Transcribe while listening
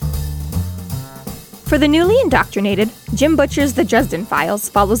For the newly indoctrinated, Jim Butcher's The Dresden Files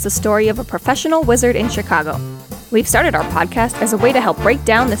follows the story of a professional wizard in Chicago. We've started our podcast as a way to help break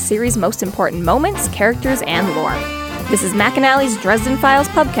down the series' most important moments, characters, and lore. This is McAnally's Dresden Files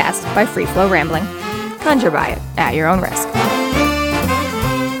Pubcast by Free Flow Rambling. Conjure by it at your own risk.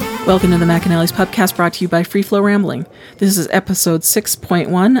 Welcome to the McAnally's Pubcast, brought to you by Free Flow Rambling. This is episode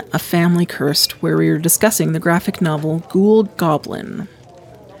 6.1, A Family Cursed, where we are discussing the graphic novel Ghoul Goblin.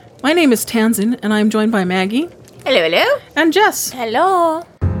 My name is Tanzin, and I am joined by Maggie. Hello, hello. And Jess. Hello.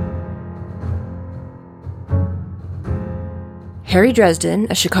 Harry Dresden,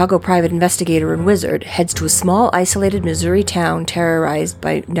 a Chicago private investigator and wizard, heads to a small, isolated Missouri town terrorized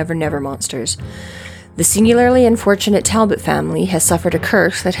by never-never monsters. The singularly unfortunate Talbot family has suffered a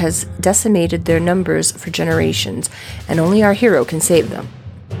curse that has decimated their numbers for generations, and only our hero can save them.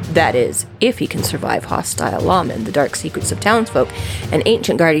 That is, if he can survive hostile lawmen, the dark secrets of townsfolk, an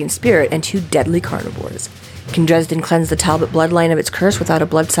ancient guardian spirit, and two deadly carnivores. Can Dresden cleanse the Talbot bloodline of its curse without a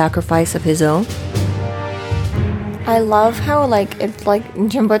blood sacrifice of his own? I love how,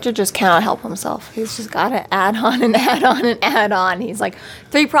 Jim Butcher just cannot help himself. He's just got to add on and add on and add on. He's like,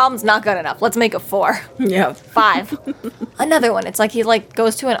 3 problems, not good enough. Let's make it 4. Yeah. 5. Another one. It's like he,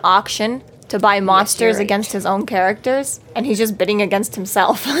 goes to an auction to buy monsters against his own characters, and he's just bidding against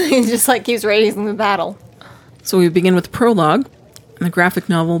himself. He's just, keeps raising the battle. So we begin with the prologue. And the graphic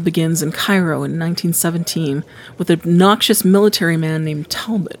novel begins in Cairo in 1917 with an obnoxious military man named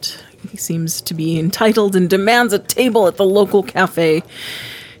Talbot. He seems to be entitled and demands a table at the local cafe.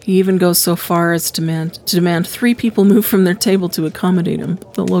 He even goes so far as to demand 3 people move from their table to accommodate him.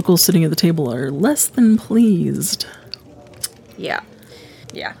 The locals sitting at the table are less than pleased.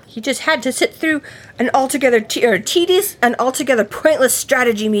 Yeah, he just had to sit through an altogether tedious and altogether pointless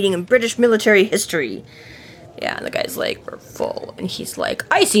strategy meeting in British military history. Yeah, and the guy's like, we're full. And he's like,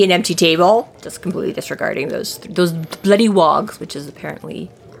 I see an empty table. Just completely disregarding those bloody wogs, which is apparently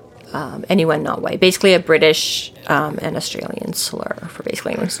anyone not white. Basically a British and Australian slur for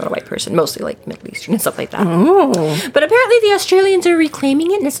basically anyone who's not a white person. Mostly Middle Eastern and stuff like that. Oh. But apparently the Australians are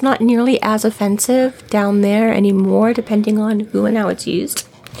reclaiming it, and it's not nearly as offensive down there anymore, depending on who and how it's used.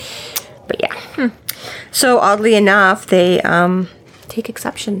 But yeah. So oddly enough, they take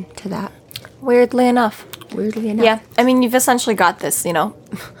exception to that. Weirdly enough. Yeah. I mean, you've essentially got this,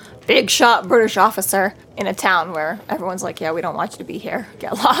 big shot British officer in a town where everyone's like, yeah, we don't want you to be here.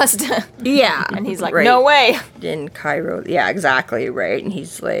 Get lost. Yeah. And he's like, right. No way. In Cairo. Yeah, exactly, right. And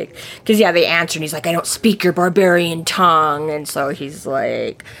he's like, because, they answer, and he's like, I don't speak your barbarian tongue. And so he's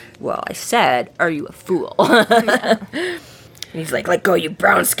like, well, I said, are you a fool? And he's like, let go, you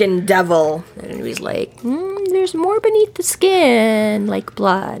brown-skinned devil. And he's like, there's more beneath the skin, like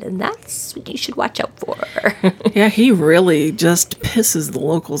blood, and that's what you should watch out for. Yeah, he really just pisses the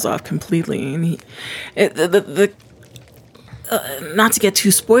locals off completely. And not to get too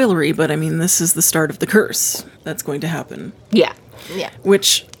spoilery, but I mean, this is the start of the curse that's going to happen. Yeah.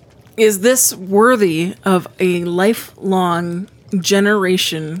 Which, is this worthy of a lifelong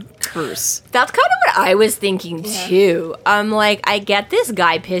generation curse? That's kind of what I was thinking too. I'm like, I get this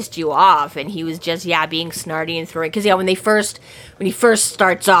guy pissed you off, and he was just being snarty and throwing. Because when he first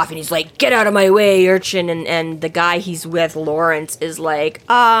starts off, and he's like, get out of my way, urchin, and the guy he's with, Lawrence, is like,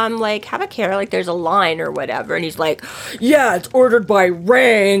 have a care, there's a line or whatever, and he's like, yeah, it's ordered by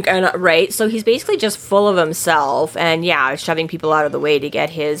rank, and right. So he's basically just full of himself, and shoving people out of the way to get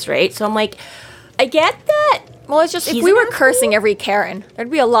his right. So I'm like, I get that. Well, it's just, if we were cursing every Karen, there'd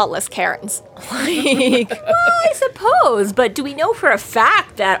be a lot less Karens. Well, I suppose, but do we know for a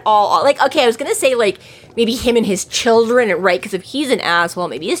fact that okay, I was gonna say, maybe him and his children, right? Because if he's an asshole,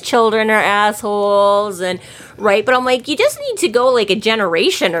 maybe his children are assholes, and, right? But I'm like, you just need to go, a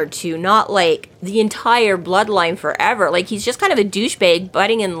generation or two, not, the entire bloodline forever. He's just kind of a douchebag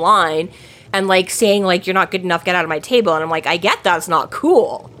butting in line and, saying, you're not good enough, get out of my table. And I'm like, I get that's not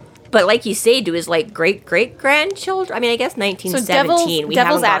cool. But like you say, to his great-great-grandchildren, I mean, I guess 1917, we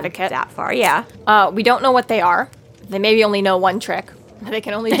haven't gone that far, yeah. We don't know what they are. They maybe only know one trick. They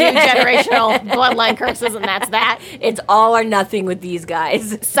can only do generational bloodline curses, and that's that. It's all or nothing with these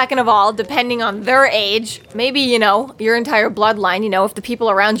guys. Second of all, depending on their age, maybe, your entire bloodline, if the people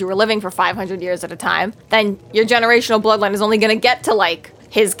around you were living for 500 years at a time, then your generational bloodline is only going to get to,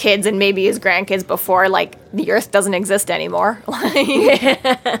 his kids and maybe his grandkids before, the Earth doesn't exist anymore.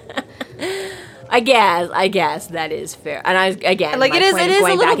 I guess that is fair. And it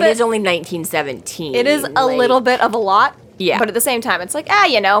is only 1917. It is a little bit of a lot. Yeah. But at the same time, it's we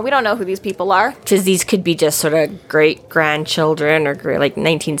don't know who these people are. Because these could be just sort of great-grandchildren or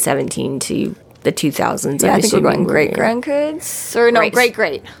 1917 to the 2000s. Yeah, I'm I think we're going assuming great grandkids. Or no, Right.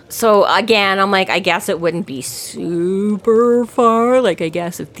 great. So again, I'm like, I guess it wouldn't be super far. Like, I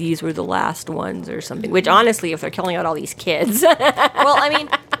guess if these were the last ones or something. Which honestly, if they're killing out all these kids, Well, I mean,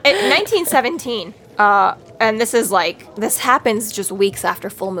 in 1917, and this happens just weeks after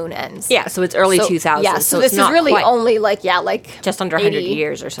full moon ends. yeah. So it's early 2000s. Yeah, so it's this is not really quite- only just under 100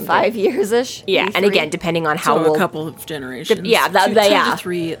 years or something. 5 years-ish. Yeah, and 83. again, depending on how So old. a couple of generations. yeah, that- two, that- two yeah. to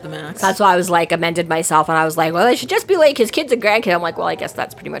 3 at the max. That's why I was like, amended myself, and I was like, well, they should just be like his kid's a grandkid. I'm like, well, I guess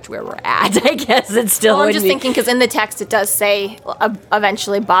that's pretty much where we're at. I guess it's still. Well, I'm would just be- thinking because in the text it does say,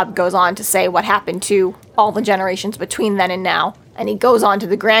 eventually Bob goes on to say what happened to all the generations between then and now. And he goes on to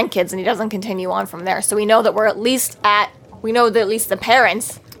the grandkids and he doesn't continue on from there. So we know that we know that at least the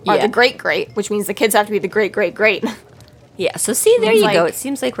parents are Yeah. the great-great, which means the kids have to be the great-great-great. Yeah. So see, there you Like, go. It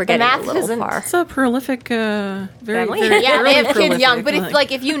seems like we're getting a math little isn't- far. It's a prolific, very, Family? very Yeah, early they have kids prolific, young.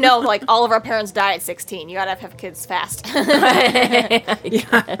 But if you know, like, all of our parents die at 16, you gotta have kids fast.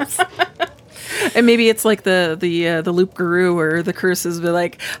 And maybe it's like the Loop Guru or the curses be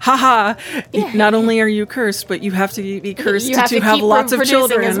like, haha, not only are you cursed, but you have to be cursed you have to to have keep lots of reproducing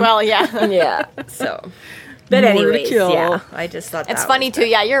children as well, yeah. Yeah. So. But More to anyways, kill. yeah. I just thought It's that funny was too.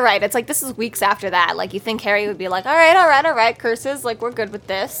 Yeah, you're right. It's like this is weeks after that. Like you think Harry would be like, all right, curses. Like we're good with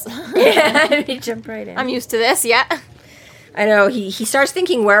this. Yeah, he jumped right in. I'm used to this. Yeah. I know he starts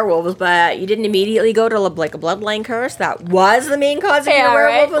thinking werewolves, but you didn't immediately go to like a bloodline curse. That was the main cause of Yeah, your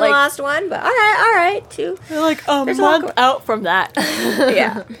werewolf right, in the like- last one. But all right, too. They're like a There's a lot month go- out from that.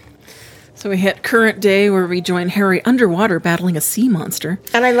 Yeah. So we hit current day where we join Harry underwater battling a sea monster.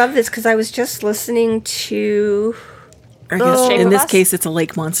 And I love this because I was just listening to I guess Shape in of this Us? case, it's a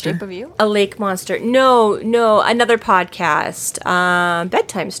lake monster. Shape of you. a lake monster. No, another podcast.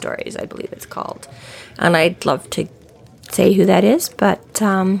 Bedtime Stories, I believe it's called. And I'd love to say who that is, but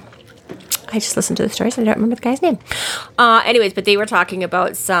I just listened to the stories and I don't remember the guy's name. Anyways, but they were talking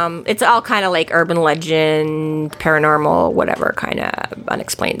about it's all kind of like urban legend, paranormal, whatever, kind of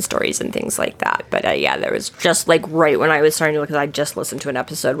unexplained stories and things like that. But yeah, there was just like right when I was starting to look, because I just listened to an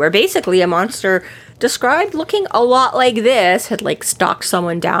episode where basically a monster described looking a lot like this had like stalked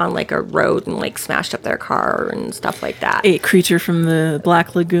someone down like a road and like smashed up their car and stuff like that. A creature from the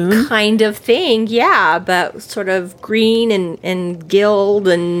Black Lagoon. Kind of thing, yeah, but sort of green and gilled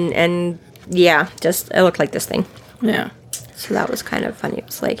and yeah, just it looked like this thing. Yeah. So that was kind of funny. It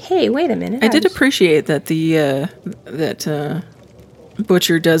was like, hey, wait a minute. I did appreciate that that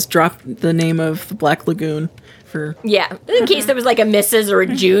Butcher does drop the name of the Black Lagoon for Yeah, in case there was like a Mrs. or a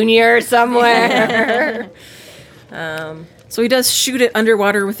Junior somewhere. So he does shoot it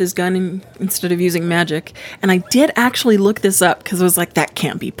underwater with his gun instead of using magic. And I did actually look this up because I was like, that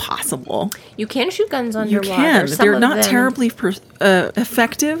can't be possible. You can shoot guns You underwater. can. Some They're of not them- terribly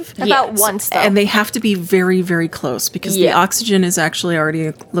effective. About once though. And they have to be very, very close because the Yeah. oxygen is actually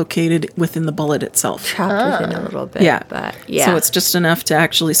already located within the bullet itself. Trapped within a little bit. Yeah. But yeah. So it's just enough to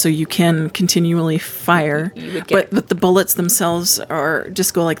actually, so you can continually fire. would get- But the bullets themselves are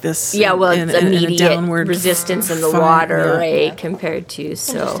just go like this. yeah, well, in- it's in a immediate downward resistance in the fire, water, yeah. right? Compared to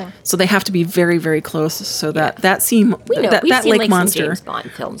so. So they have to be very, very close. So that seam, We know that, we've that seen lake like monster some James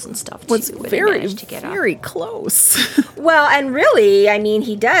Bond films and stuff was too. where they very, managed to get off. very close. Well, and really, I mean,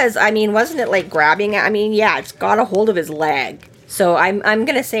 he does. I mean, wasn't it like grabbing? I mean, yeah, it's got a hold of his leg. So I'm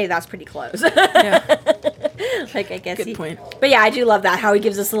gonna say that's pretty close. Like I guess. Good point. But yeah, I do love that how he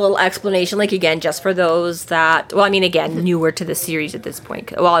gives us a little explanation. Like again, just for those that, well, I mean, again, newer to the series at this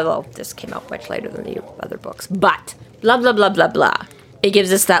point. Well, although this came out much later than the other books, but blah blah blah blah blah. It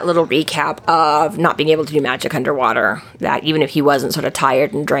gives us that little recap of not being able to do magic underwater. That even if he wasn't sort of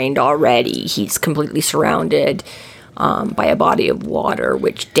tired and drained already, he's completely surrounded by a body of water,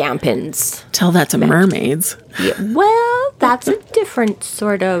 which dampens. Tell that to mermaids. Yeah, well, that's a different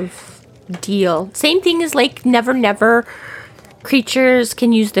sort of deal. Same thing as like Never Never. Creatures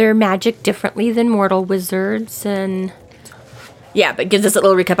can use their magic differently than mortal wizards, and yeah, but gives us a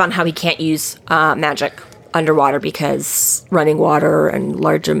little recap on how he can't use magic underwater because running water and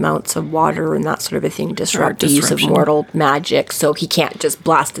large amounts of water and that sort of a thing disrupt the use of disruption. mortal magic. So he can't just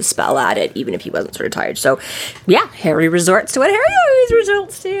blast a spell at it, even if he wasn't sort of tired. So yeah, Harry resorts to what Harry always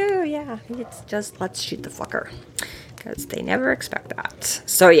resorts to. Yeah, it's just let's shoot the fucker because they never expect that.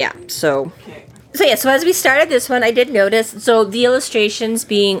 So yeah, so as we started this one, I did notice, so the illustrations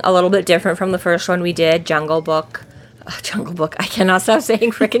being a little bit different from the first one we did, Jungle Book. Jungle Book. I cannot stop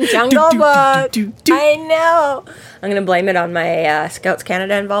saying frickin' Jungle Book. I know. I'm going to blame it on my Scouts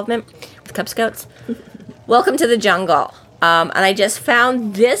Canada involvement with Cub Scouts. Welcome to the Jungle. And I just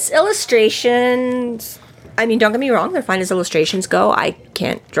found this illustration. I mean, don't get me wrong, they're fine as illustrations go. I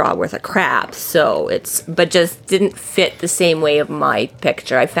can't draw worth a crap, but just didn't fit the same way of my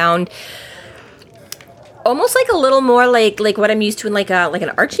picture. I found almost like a little more like what I'm used to in like an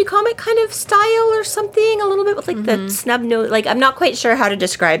Archie comic kind of style or something, a little bit with like the snub nose. Like, I'm not quite sure how to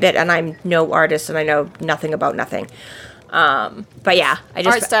describe it, and I'm no artist and I know nothing about nothing. But yeah,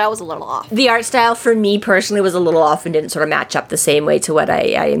 Art style was a little off. The art style for me personally was a little off and didn't sort of match up the same way to what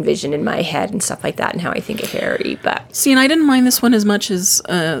I envisioned in my head and stuff like that, and how I think of Harry. But See, and I didn't mind this one as much as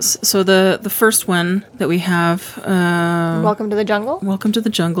so the first one that we have, Welcome to the Jungle. Welcome to the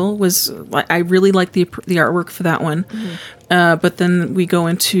Jungle, was I really liked the artwork for that one. But then we go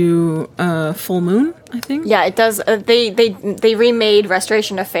into Full Moon, I think. Yeah, it does. They remade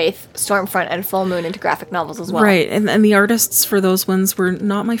Restoration of Faith, Stormfront, and Full Moon into graphic novels as well. Right, and the artists for those ones were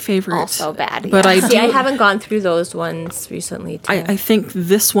not my favorite. Also bad. But yeah. I haven't gone through those ones recently. Too. I think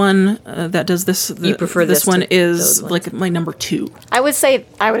this one that does this. You prefer this this one to is those ones? like my number 2. I would say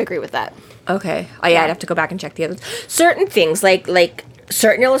I would agree with that. Okay. Oh yeah, I'd have to go back and check the others. Certain things like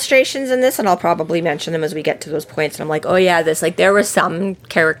certain illustrations in this, and I'll probably mention them as we get to those points. And I'm like, oh yeah, this, like, there were some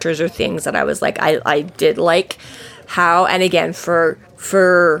characters or things that I was like, I did like how, and again for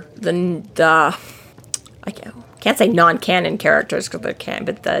the I can't say non-canon characters because they can,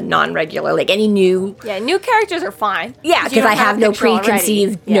 but the non-regular, like any new. Yeah, new characters are fine. Yeah, because I have no picture already.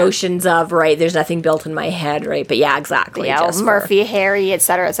 preconceived Yeah. notions of, right, there's nothing built in my head, right? But yeah, exactly. Yeah, just for- Murphy, Harry,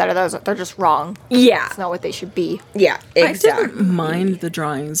 etc., those they're just wrong. Yeah. It's not what they should be. Yeah, I exactly. didn't mind the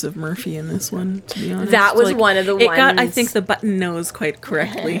drawings of Murphy in this one, to be honest. That was one of the it got, I ones- think, the button nose quite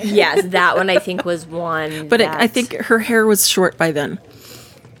correctly. Yes, that one I think was one. But I think her hair was short by then.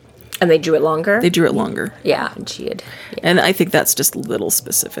 And they drew it longer? They drew it longer. Yeah, and she had. Yeah, And I think that's just little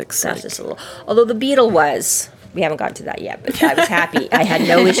specifics. that's just a little. Although the beetle was. We haven't gotten to that yet, but I was happy. I had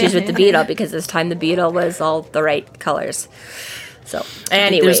no issues with the beetle because this time the beetle was all the right colors. So,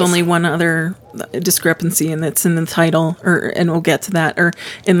 anyways. There's only one other discrepancy, and that's in the title, and we'll get to that, or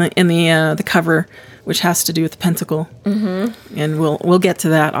in the cover, which has to do with the pentacle. Mm-hmm. And we'll get to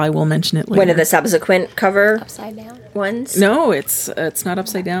that. I will mention it later. one of the subsequent cover Upside down. ones. No, it's not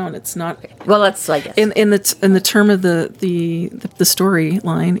upside down. It's not. Well, that's I guess. In the term of the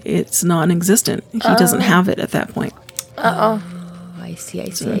storyline, it's non-existent. He doesn't have it at that point. Oh, I see.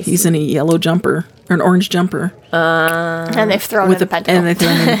 He's in a yellow jumper or an orange jumper And they've thrown in the pentacle. and they throw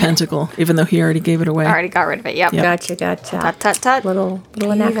him in the pentacle, even though he already gave it away. Already got rid of it. Yep. Yep. Gotcha. Tut, tut, tut. Little Can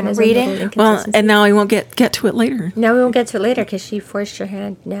you even anachronism, read little it? Well, inconsistency. and now I won't get to it later. Now we won't get to it later because she forced your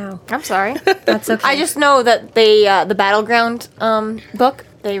hand now. I'm sorry. That's okay. I just know that they the Battleground book,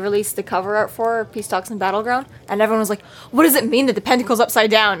 they released the cover art for Peace Talks in Battleground, and everyone was like, what does it mean that the pentacle's upside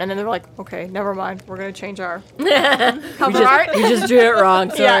down? And then they were like, okay, never mind. We're going to change our cover art. You just drew it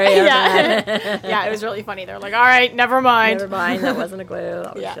wrong. Sorry. Yeah, it was really funny. They're like, all right, never mind. Never mind. That wasn't a glue.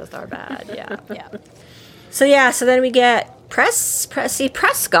 That was Yeah. just our bad. Yeah. Yeah. So then we get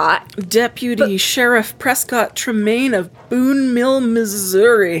Prescott. Deputy Sheriff Prescott Tremaine of Boone Mill,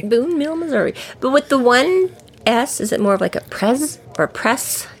 Missouri. Boone Mill, Missouri. But with the one S, is it more of like a Prez or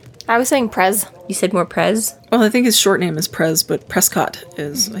Press? I was saying Prez. You said more Prez? Well, I think his short name is Prez, but Prescott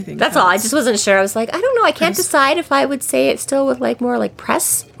is, I think. That's all. I just wasn't sure. I was like, I don't know. I can't decide if I would say it still with like more like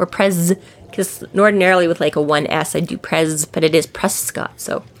Press or Prez. Because ordinarily with like a 1S, I do Prez, but it is Prescott.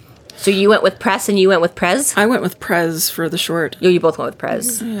 So you went with Press and you went with Prez? I went with Prez for the short. You both went with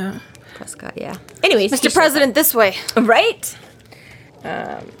Prez. Yeah. Prescott, yeah. Anyways. Mr. President, this way. Right?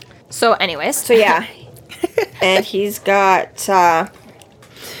 So, anyways. So yeah. And he's got...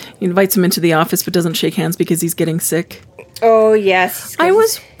 He invites him into the office but doesn't shake hands because he's getting sick. Oh, yes. I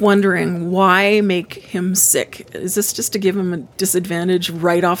was wondering, why make him sick? Is this just to give him a disadvantage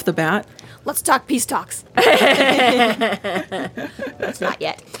right off the bat? Let's talk peace talks. It's not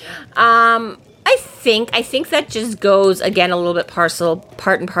yet. I think that just goes again a little bit part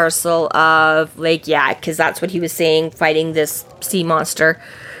and parcel of like, yeah, because that's what he was saying, fighting this sea monster,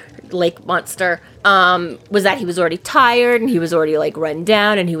 lake monster, was that he was already tired and he was already like run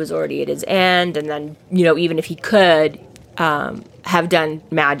down and he was already at his end, and then, you know, even if he could have done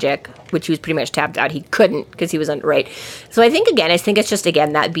magic, which he was pretty much tapped out, he couldn't because he wasn't right. So I think it's just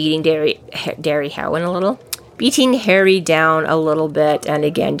again that beating beating Harry down a little bit, and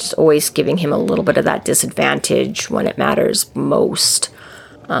again just always giving him a little bit of that disadvantage when it matters most,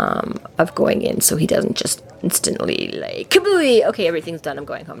 of going in, so he doesn't just instantly like kabooey, okay, everything's done, I'm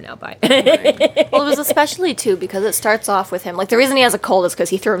going home now, bye. Well, it was especially, too, because it starts off with him. Like, the reason he has a cold is because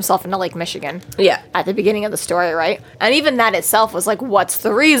he threw himself into Lake Michigan. Yeah. At the beginning of the story, right? And even that itself was like, what's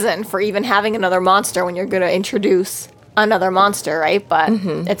the reason for even having another monster when you're going to introduce another monster, right? But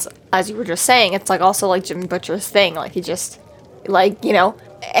it's as you were just saying, it's like also like Jim Butcher's thing. Like he just, like, you know,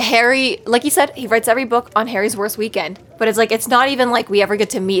 Harry, like you said, he writes every book on Harry's worst weekend. But it's like, it's not even like we ever get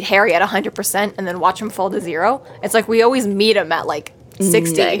to meet Harry at 100% and then watch him fall to 0. It's like we always meet him at like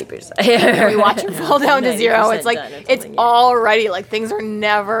 60. 90%. And we watch him fall down to 0. It's like, it's already like things are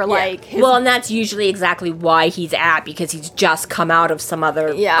never like his. Well, and that's usually exactly why he's at, because he's just come out of some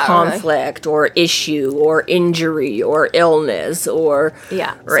other Yeah, conflict or issue or injury or illness or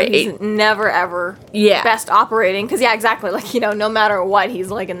Yeah, right. So he's never ever Yeah. best operating because yeah, exactly. Like, you know, no matter what, he's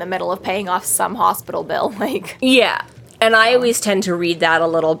like in the middle of paying off some hospital bill. Like, Yeah. And I always tend to read that a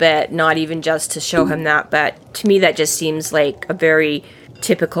little bit, not even just to show him that, but to me that just seems like a very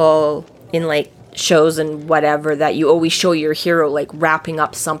typical in like shows and whatever, that you always show your hero like wrapping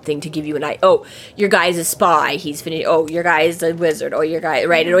up something to give you an eye. Oh, your guy's a spy. He's finished. Oh, your guy's a wizard. Oh, your guy,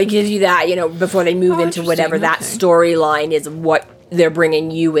 right? It always gives you that, you know, before they move into whatever that storyline is, what they're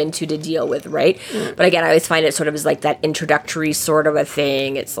bringing you into to deal with, right? But again, I always find it sort of as like that introductory sort of a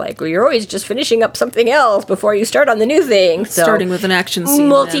thing. It's like, well, you're always just finishing up something else before you start on the new thing. So Starting with an action scene.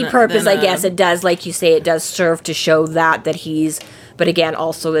 multi-purpose, then I guess it does, like you say, it does serve to show that he's, but again,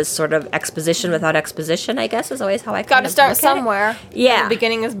 also is sort of exposition without exposition, I guess, is always how I got kind to of start look at it. somewhere. Yeah. The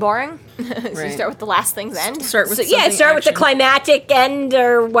beginning is boring. So you Right. start with the last thing's end. Start with So, yeah, something start with the action. climactic end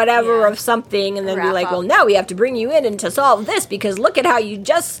or whatever Yeah. of something, and then be Wrap like, up. well, now we have to bring you in and to solve this because look at how you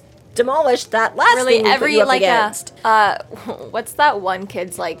just demolished that last Really, thing we put every you up like against. what's that one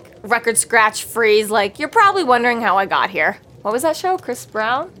kid's like record scratch freeze? Like, you're probably wondering how I got here. What was that show? Chris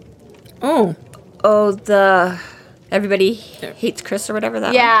Brown? Oh, Oh, the Everybody Hates Chris or whatever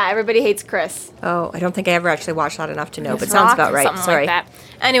that Yeah, everybody hates Chris. one? Oh, I don't think I ever actually watched that enough to know, but Chris sounds Rock about or right. something Sorry. Like that.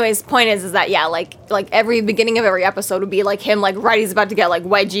 Anyways, point is that yeah, like every beginning of every episode would be like him like right he's about to get like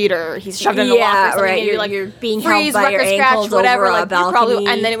wedgied or he's shoved in a locker or Yeah, something. right. And you'd be You're- like you're being freeze, held by your record scratch, ankles whatever. over a Like you're probably,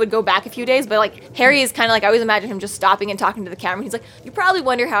 balcony. and then it would go back a few days. But like Harry is kind of like I always imagine him just stopping and talking to the camera. He's like, you probably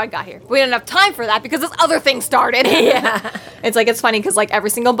wonder how I got here. We didn't have time for that because this other thing started. Yeah, it's like it's funny because like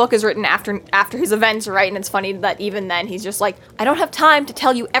every single book is written after his events, right? And it's funny that even then he's just like, I don't have time to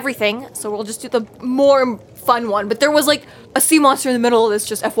tell you everything, so we'll just do the more fun one. But there was like a sea monster in the middle of this,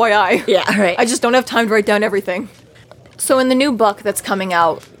 just FYI. Yeah, right. I just don't have time to write down everything. So in the new book that's coming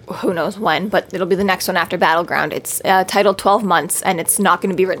out, who knows when, but it'll be the next one after Battleground. It's titled 12 Months, and it's not going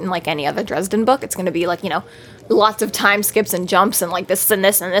to be written like any other Dresden book. It's going to be like, you know, lots of time skips and jumps and like this and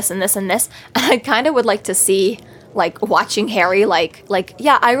this and this and this and this. And I kind of would like to see like watching Harry like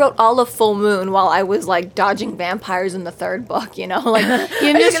yeah, I wrote all of Full Moon while I was like dodging vampires in the third book, you know, like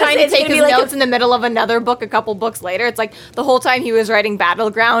him just trying to take his notes in the middle of another book a couple books later. It's like the whole time he was writing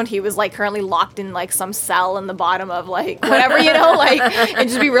Battleground, he was like currently locked in like some cell in the bottom of like whatever, you know, like it'd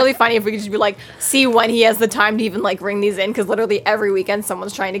just be really funny if we could just be like see when he has the time to even like ring these in, because literally every weekend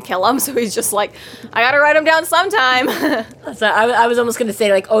someone's trying to kill him, so he's just like, I gotta write him down sometime. So I was almost going to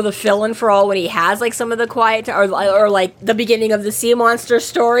say, like, oh, the fill-in for all when he has, like, some of the quiet, or like, the beginning of the sea monster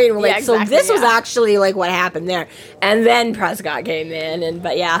story, and we're like, Yeah, so exactly, this was yeah. actually, like, what happened there. And then Prescott came in,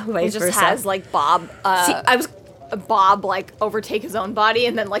 but yeah, He vice just versa. has like Bob See, I was... Bob like overtake his own body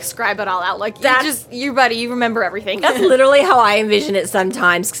and then like scribe it all out. Like That's- you buddy, you remember everything. That's literally how I envision it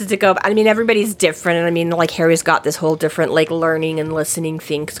sometimes, because to go, I mean, everybody's different, and I mean, like, Harry's got this whole different, like, learning and listening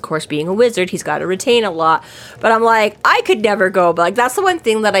thing, 'cause, of course, being a wizard, he's got to retain a lot, but I'm like, I could never go, but, like, that's the one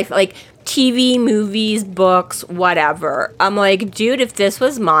thing that I feel like, TV, movies, books, whatever, I'm like, dude, if this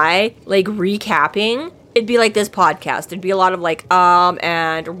was my, like, recapping, it'd be like this podcast, it'd be a lot of, like,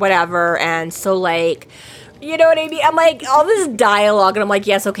 and whatever, and so, like, you know what I mean? I'm like, all this dialogue, and I'm like,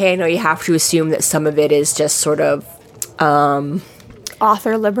 yes, okay, I know you have to assume that some of it is just sort of,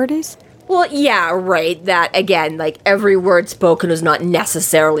 Author liberties? well, yeah, right, that, again, like, every word spoken is not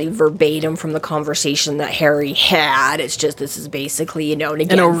necessarily verbatim from the conversation that Harry had, it's just, this is basically, you know, and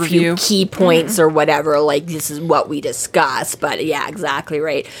again, a few overview. key points or whatever, like, this is what we discuss, but, yeah, exactly,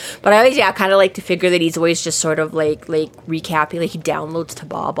 right. But I always, yeah, kind of like to figure that he's always just sort of, like recapping, like, he downloads to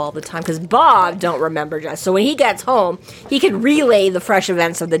Bob all the time, because Bob don't remember just, so when he gets home, he can relay the fresh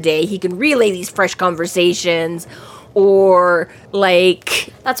events of the day, he can relay these fresh conversations, or, like...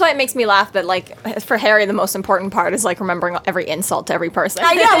 That's why it makes me laugh that like for Harry the most important part is like remembering every insult to every person.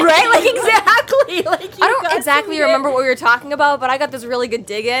 I know, right? Like, exactly. Like, I don't exactly remember what we were talking about, but I got this really good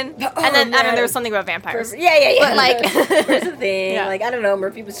dig in. And then I don't know, there was something about vampires. Yeah. But like Here's the thing. Yeah. Like, I don't know,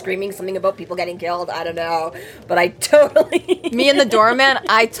 Murphy was screaming something about people getting killed. I don't know. But I totally... me and the doorman,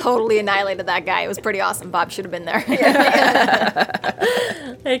 I totally annihilated that guy. It was pretty awesome. Bob should have been there.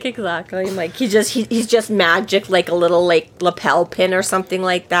 Like, exactly. Like, he's just magic, like a little, like, lapel pin or something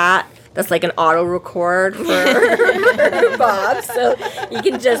like that. that's like an auto record for Bob. So he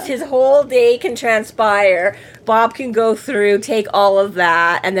can just, his whole day can transpire. Bob can go through, take all of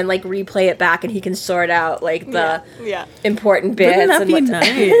that, and then like replay it back, and he can sort out like the important bits. Wouldn't that and be what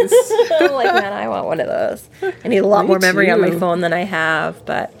nice? I'm like, man, I want one of those. I need a lot more memory on my phone than I have,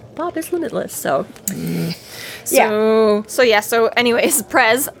 but Bob is limitless, so. So anyways,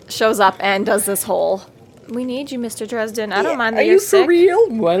 Prez shows up and does this whole, we need you, Mr. Dresden. I don't mind that Are you're you sick. for real?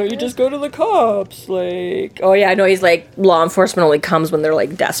 Why don't you just go to the cops? Like, oh yeah, I know he's like, law enforcement only comes when they're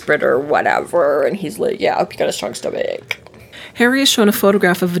like desperate or whatever, and he's like, yeah, I hope you got a strong stomach. Harry is shown a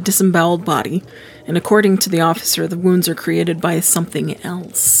photograph of a disemboweled body, and according to the officer, the wounds are created by something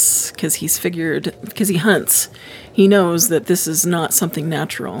else, because he hunts. He knows that this is not something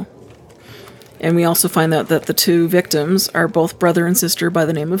natural. And we also find out that the two victims are both brother and sister by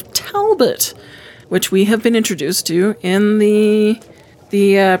the name of Talbot, which we have been introduced to in the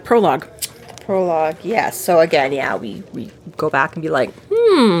prologue. Prologue, yes. So again, yeah, we go back and be like,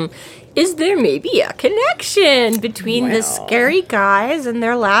 is there maybe a connection between the scary guys and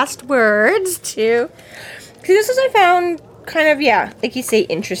their last words too? Because this is I found kind of, like you say,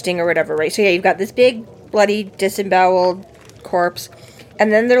 interesting or whatever, right? So yeah, you've got this big, bloody, disemboweled corpse.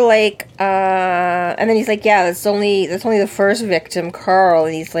 And then they're like, and then he's like, yeah, that's only the first victim, Carl.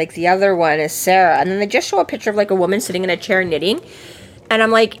 And he's like, the other one is Sarah. And then they just show a picture of like a woman sitting in a chair knitting. And I'm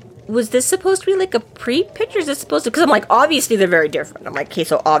like, was this supposed to be like a pre-picture? Is this supposed to? Because I'm like, obviously they're very different. I'm like, okay,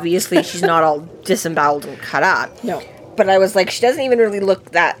 so obviously she's not all disemboweled and cut up. No. But I was like, she doesn't even really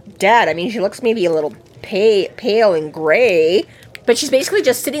look that dead. I mean, she looks maybe a little pale and gray. But she's basically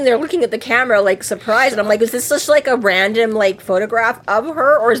just sitting there looking at the camera, like, surprised. And I'm like, is this just, like, a random, like, photograph of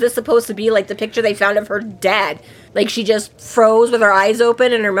her? Or is this supposed to be, like, the picture they found of her dead? Like, she just froze with her eyes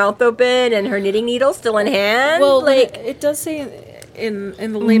open and her mouth open and her knitting needle still in hand? Well, like, it does say in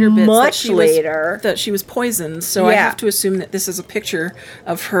the later bits much later that she was poisoned. So I have to assume that this is a picture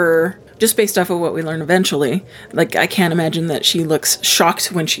of her, just based off of what we learn eventually. Like, I can't imagine that she looks shocked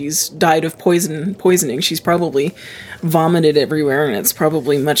when she's died of poisoning. She's probably vomited everywhere, and it's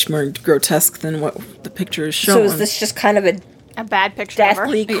probably much more grotesque than what the picture is showing. So is this just kind of A bad picture of her.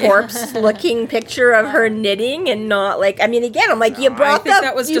 deathly corpse-looking picture of her knitting and not, like, I mean, again, I'm like, you brought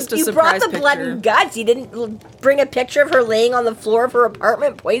that was just a you brought surprise the blood picture. and guts. You didn't bring a picture of her laying on the floor of her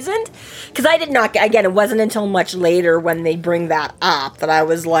apartment poisoned? Because I did not, again, it wasn't until much later when they bring that up that I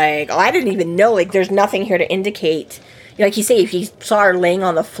was like, oh, I didn't even know, like, there's nothing here to indicate. You know, like you say, if you saw her laying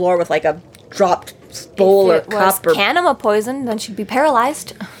on the floor with, like, a dropped bowl or cup or... Canema poison, then she'd be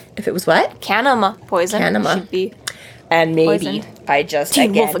paralyzed. If it was what? Canema poison. Canema. She'd be And maybe poisoned. I just,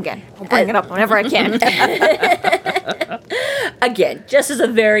 Teen Wolf again. I'll bring it up whenever I can. Again, just as a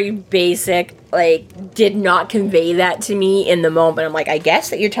very basic, like, did not convey that to me in the moment. I'm like, I guess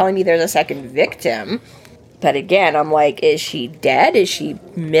that you're telling me there's a second victim. But again, I'm like, is she dead? Is she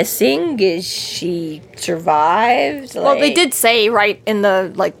missing? Is she survived? Well, they did say right in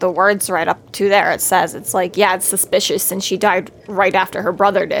the words right up to there. It says it's like, yeah, it's suspicious, and she died right after her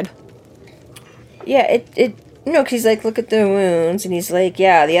brother did. Yeah, no, because he's like, look at the wounds, and he's like,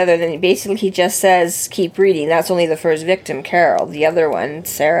 yeah, the other, then basically he just says, keep reading. That's only the first victim, Carol. The other one,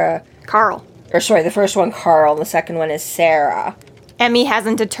 Sarah. Carl. Or sorry, the first one, Carl, and the second one is Sarah. Emmy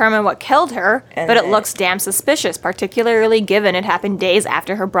hasn't determined what killed her, And but it then- looks damn suspicious, particularly given it happened days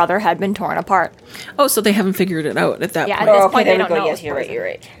after her brother had been torn apart. Oh, so they haven't figured it out at that Yeah, point. at this Okay, point, there they we don't go. know Yes, it's you're right, poison. you're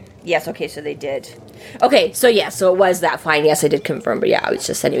right. Yes, okay, so they did. Okay, so yeah, so it was that fine. Yes, I did confirm, but yeah, it was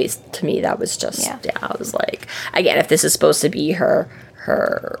just, anyways, to me, that was just, Yeah. I was like, again, if this is supposed to be her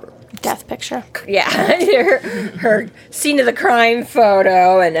Death picture. yeah, her scene of the crime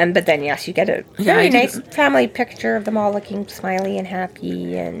photo, and but then, yes, you get a very I nice didn't- family picture of them all looking smiley and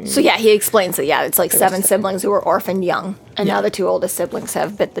happy, and... So yeah, he explains that, yeah, it's like 7 siblings who were orphaned young, and now the 2 oldest siblings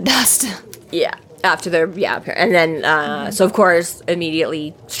have bit the dust. Yeah, after their, and then, so of course,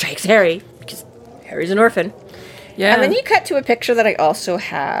 immediately strikes Harry, because Harry's an orphan. Yeah. And then you cut to a picture that I also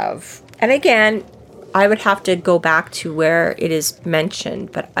have. And again, I would have to go back to where it is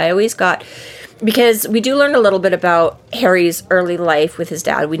mentioned, but I always got... Because we do learn a little bit about Harry's early life with his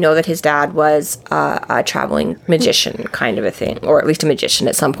dad. We know that his dad was a traveling magician kind of a thing, or at least a magician.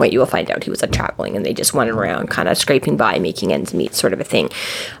 At some point you will find out he was a traveling, and they just went around kind of scraping by, making ends meet sort of a thing.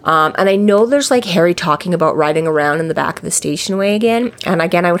 And I know there's like Harry talking about riding around in the back of the station wagon. And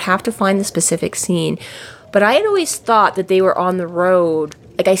again, I would have to find the specific scene. But I had always thought that they were on the road.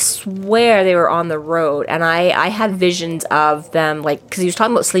 Like, I swear they were on the road. And I had visions of them, like, because he was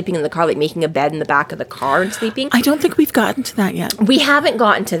talking about sleeping in the car, like making a bed in the back of the car and sleeping. I don't think we've gotten to that yet. We haven't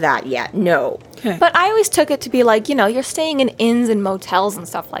gotten to that yet, no. Okay. But I always took it to be like, you're staying in inns and motels and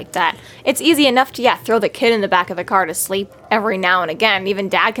stuff like that. It's easy enough to, throw the kid in the back of the car to sleep every now and again. Even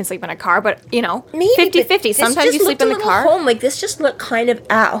dad can sleep in a car, but, Maybe, 50-50. Sometimes you sleep in the car. Home. Like, this just looked kind of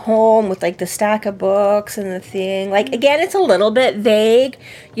at home with, like, the stack of books and the thing. Like, again, it's a little bit vague.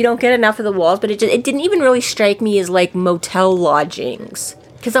 You don't get enough of the walls, but it didn't even really strike me as, like, motel lodgings.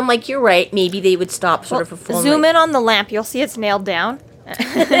 Because I'm like, you're right. Maybe they would stop sort of for full. Zoom in on the lamp. You'll see it's nailed down.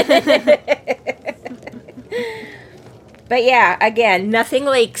 But yeah, again, nothing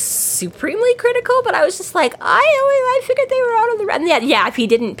like supremely critical, but I was just like, I figured they were out on the road. And yeah, if he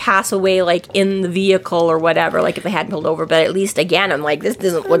didn't pass away like in the vehicle or whatever, like if they hadn't pulled over, but at least again, I'm like, this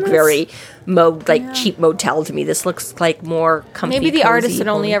doesn't look very cheap motel to me. This looks like more comfy. Maybe the cozy, artist had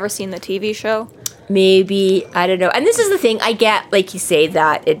only homey. ever seen the TV show. Maybe, I don't know. And this is the thing, I get, like you say,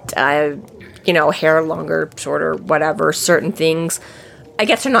 that it, hair longer, shorter, whatever, certain things, I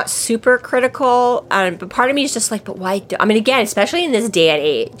guess they're not super critical, but part of me is just like, but why? Again, especially in this day and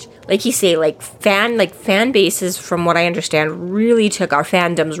age, like you say, fan bases, from what I understand, our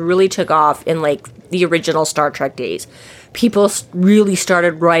fandoms really took off in like the original Star Trek days. People really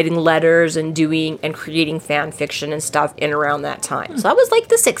started writing letters and doing and creating fan fiction and stuff in around that time. So that was like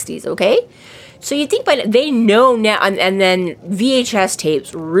the 60s, okay? So you think they know now, and then VHS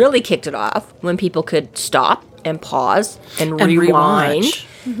tapes really kicked it off when people could stop and pause and rewind.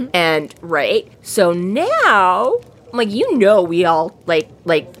 And right. So now, like, we all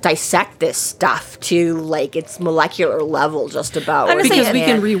like dissect this stuff to like its molecular level, just about. Because we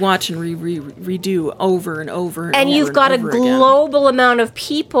can rewatch and redo over and over and over you've got a again. global amount of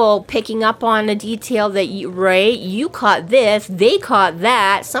people picking up on a detail that you caught this, they caught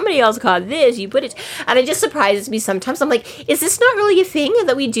that, somebody else caught this, you put it, and it just surprises me sometimes. I'm like, is this not really a thing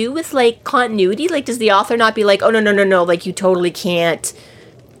that we do with like continuity? Like, does the author not be like, oh no, like you totally can't,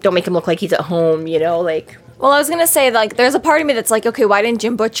 don't make him look like he's at home, like. Well, I was going to say, like, there's a part of me that's like, okay, why didn't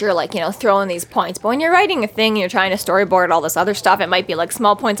Jim Butcher, like, throw in these points? But when you're writing a thing and you're trying to storyboard all this other stuff, it might be, like,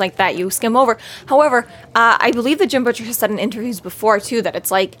 small points like that you skim over. However, I believe that Jim Butcher has said in interviews before, too, that it's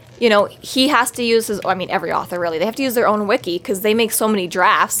like, he has to use every author, really, they have to use their own wiki because they make so many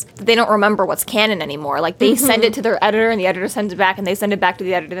drafts that they don't remember what's canon anymore. Like, they send it to their editor, and the editor sends it back, and they send it back to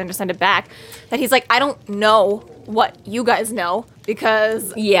the editor, and the editor sends it back. That he's like, I don't know what you guys know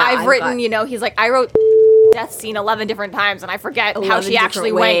because I've written, he's like, I wrote death scene 11 different times and I forget how she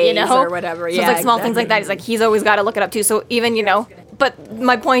actually went, or whatever. So it's like small things like that. He's like, he's always got to look it up too. So even, but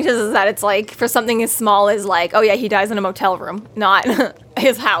my point is that it's like for something as small as like, oh yeah, he dies in a motel room, not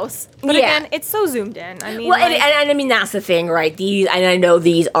his house. But again, it's so zoomed in. I mean, well, and I mean, that's the thing, right? And I know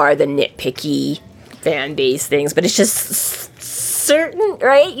these are the nitpicky fan base things, but it's just certain,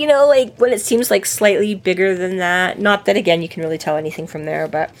 right? Like when it seems like slightly bigger than that. Not that again you can really tell anything from there,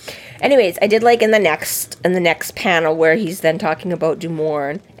 but anyways, I did like in the next panel where he's then talking about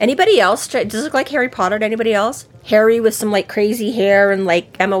Dumorn. Anybody else? Does it look like Harry Potter to anybody else? Harry with some like crazy hair and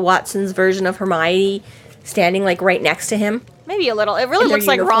like Emma Watson's version of Hermione standing like right next to him. Maybe a little. It really looks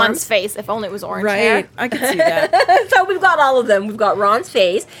like Ron's face, if only it was orange hair. Right, I could see that. So we've got all of them. We've got Ron's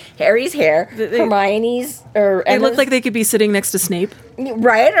face, Harry's hair, Hermione's, or They Emma's, look like they could be sitting next to Snape.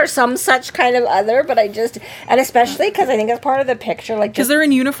 right, or some such kind of other. But and especially because I think it's part of the picture, like Because they're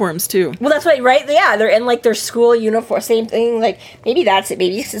in uniforms, too. well, that's right, right? Yeah, they're in like their school uniform. Same thing. Like maybe that's it.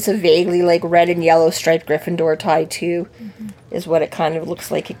 Maybe it's a vaguely like red and yellow striped Gryffindor tie too. Is what it kind of looks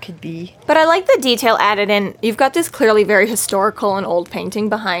like it could be. But I like the detail added in. You've got this clearly very historical and old painting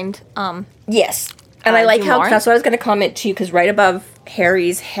behind. Yes. And I like how, Dumorn. that's what I was going to comment too, because right above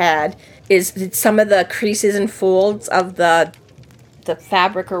Harry's head is some of the creases and folds of the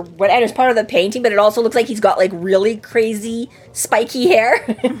fabric or what, and it's part of the painting, but it also looks like he's got like really crazy spiky hair.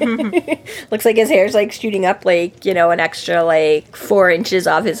 Looks like his hair's like shooting up like, an extra like 4 inches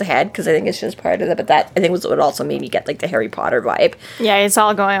off his head, because I think it's just part of it, but that I think was what also made me get like the Harry Potter vibe. Yeah, it's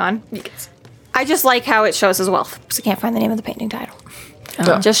all going on. I just like how it shows his wealth. So I can't find the name of the painting title.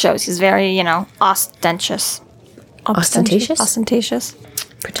 It just shows he's very, ostentatious. Ostentatious? Ostentatious.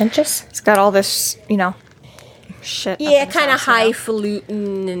 Pretentious? He's got all this, shit. Yeah, kind of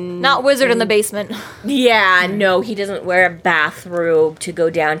highfalutin and... Not wizard in the basement. Yeah, no, he doesn't wear a bathrobe to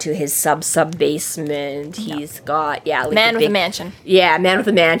go down to his sub-basement. He's got, like Man with a mansion. Yeah, man with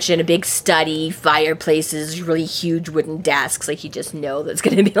a mansion, a big study, fireplaces, really huge wooden desks. Like, you just know that's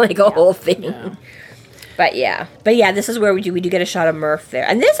going to be like a whole thing. Yeah. But yeah, this is where we do get a shot of Murph there.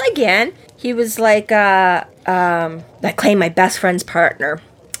 And this, again, he was like, I claim my best friend's partner.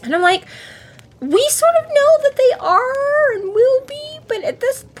 And I'm like, we sort of know that they are and will be, but at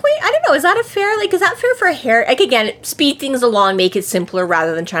this point, I don't know, is that fair for Harry? Like, again, speed things along, make it simpler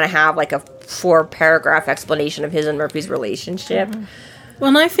rather than trying to have, like, a 4-paragraph explanation of his and Murphy's relationship. Well,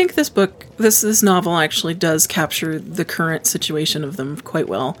 and I think this book, this novel actually does capture the current situation of them quite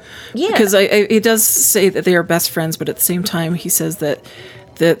well. Yeah. Because it does say that they are best friends, but at the same time, he says that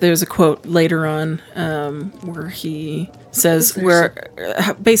there's a quote later on where he says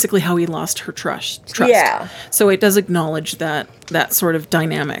basically how he lost her trust. Yeah. So it does acknowledge that sort of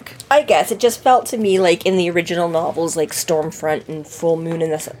dynamic. I guess it just felt to me like in the original novels, like Stormfront and Full Moon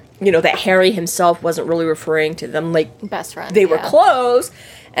and this, that Harry himself wasn't really referring to them like Best friends. they were close,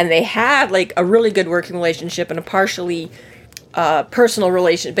 and they had like a really good working relationship and a partially personal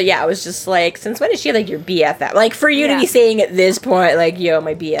relation. But yeah, it was just like, since when is she like your BFF? Like for you to be saying at this point, like,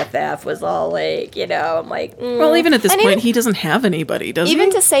 my BFF was all like, I'm like, Well, even at this point, he doesn't have anybody, does he?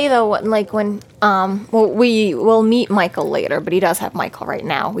 Even to say though, like when we will meet Michael later, but he does have Michael right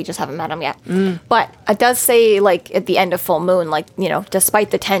now. We just haven't met him yet. But it does say like at the end of Full Moon, like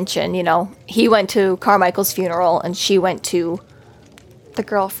despite the tension, he went to Carmichael's funeral and she went to the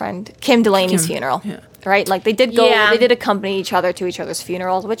girlfriend Kim Delaney's funeral. Yeah. Right? Like they did go, they did accompany each other to each other's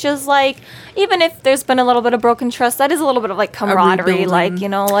funerals, which is like, even if there's been a little bit of broken trust, that is a little bit of like camaraderie, like,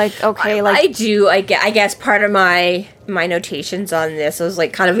 like, okay, like. I guess part of my notations on this was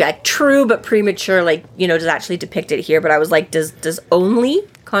like kind of like true but premature, like, does actually depict it here, but I was like, does only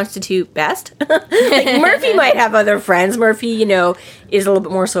constitute best? Like Murphy might have other friends. Murphy, is a little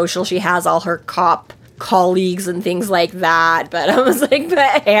bit more social. She has all her cop colleagues and things like that, but I was like,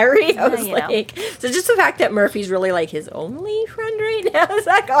 but Harry, I was like, so just the fact that Murphy's really like his only friend right now, is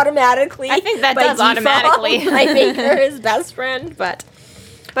that automatically, I think that by does default, automatically I make her his best friend, but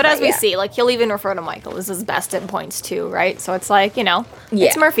as we see, like, he'll even refer to Michael as his best at points too, right? So it's like,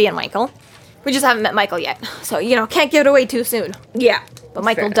 it's Murphy and Michael. We just haven't met Michael yet, so can't give it away too soon. Yeah, but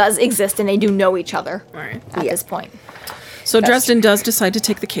Michael does exist, and they do know each other Right. at this point. So Dresden does decide to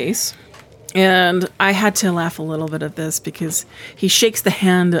take the case. And I had to laugh a little bit at this because he shakes the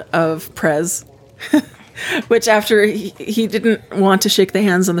hand of Prez, which after he didn't want to shake the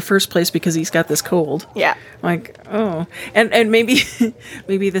hands in the first place because he's got this cold. Yeah. Like, oh. And maybe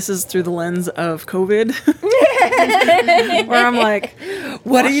this is through the lens of COVID. Where I'm like,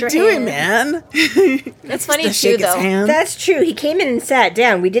 what are you doing, man? It's funny too, though. That's true. He came in and sat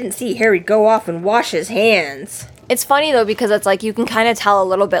down. We didn't see Harry go off and wash his hands. It's funny, though, because it's like you can kind of tell a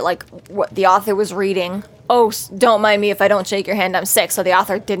little bit like what the author was reading. Oh, don't mind me if I don't shake your hand, I'm sick. So the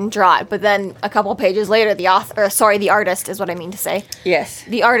author didn't draw it. But then a couple pages later, the artist is what I mean to say. Yes.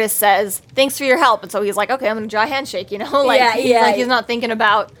 The artist says, thanks for your help. And so he's like, okay, I'm going to draw a handshake, Like, he's not thinking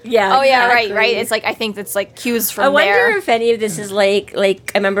about, right. It's like, I think that's like cues from there. I wonder if any of this is like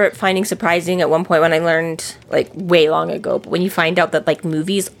I remember finding surprising at one point when I learned, like, way long ago, but when you find out that, like,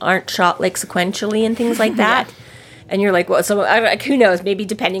 movies aren't shot, like, sequentially and things like that. And you're like, well, so who knows? Maybe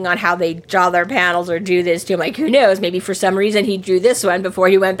depending on how they draw their panels or do this too. I'm like, who knows? Maybe for some reason he drew this one before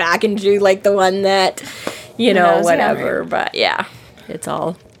he went back and drew like the one that, whatever. But yeah, it's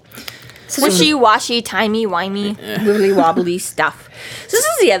all wishy-washy, timey-wimey, wibbly-wobbly stuff. So this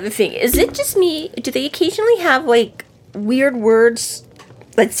is the other thing. Is it just me? Do they occasionally have like weird words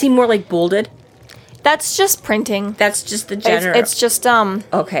that seem more like bolded? That's just printing. That's just the general. It's just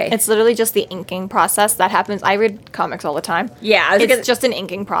okay. It's literally just the inking process that happens. I read comics all the time. Yeah, it's just an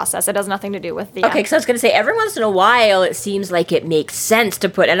inking process. It has nothing to do with the. Okay, because I was gonna say every once in a while it seems like it makes sense to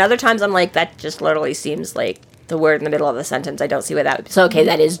put, and other times I'm like that just literally seems like the word in the middle of the sentence. I don't see what that would be. So okay,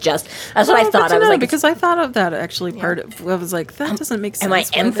 that is just that's what I thought. I was like, because I thought of that actually. Part of I was like, that doesn't make sense. Am I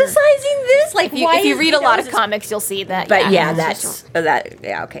emphasizing this? Like, if you read a lot of comics, you'll see that. But that's that.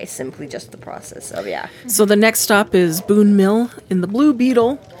 Yeah, okay, simply just the process of So the next stop is Boone Mill in the Blue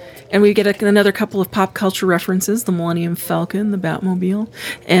Beetle. And we get another couple of pop culture references: the Millennium Falcon, the Batmobile,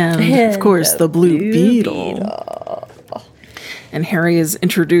 and of course the Blue Beetle. And Harry is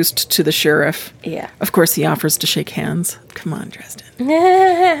introduced to the sheriff. Yeah. Of course, he offers to shake hands. Come on, Dresden.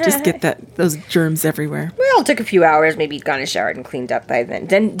 Just get those germs everywhere. Well, it took a few hours. Maybe he'd gone and showered and cleaned up by then.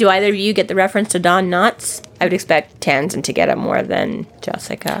 Then, do either of you get the reference to Don Knotts? I would expect Tamsin to get it more than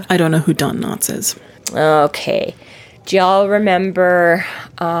Jessica. I don't know who Don Knotts is. Okay. Do y'all remember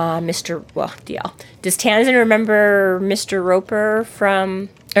Mr. Well, do y'all? Does Tamsin remember Mr. Roper from...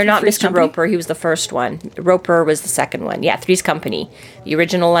 Or not Mr. Company? Roper, he was the first one. Roper was the second one. Yeah, Three's Company. The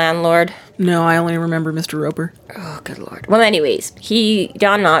original landlord. No, I only remember Mr. Roper. Oh, good Lord. Well, anyways,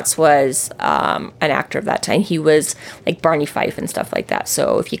 Don Knotts was an actor of that time. He was like Barney Fife and stuff like that.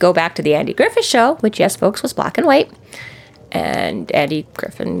 So if you go back to the Andy Griffith Show, which, yes, folks, was black and white, and Andy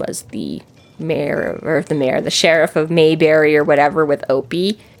Griffin was the sheriff of Mayberry or whatever with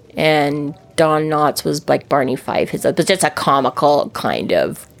Opie, and Don Knotts was like Barney Fife. But just a comical kind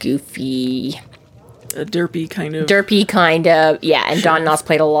of goofy, A derpy kind of. derpy kind of, yeah. And Don Knotts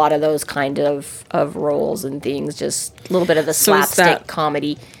played a lot of those kind of roles and things. Just a little bit of the So is slapstick that-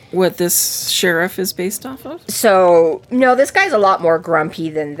 comedy. What this sheriff is based off of? So, no, this guy's a lot more grumpy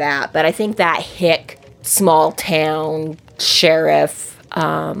than that. But I think that hick, small town sheriff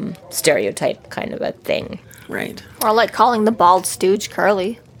stereotype kind of a thing. Right. Or like calling the bald stooge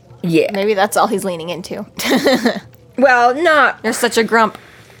Curly. Yeah. Maybe that's all he's leaning into. Well, not You're such a grump.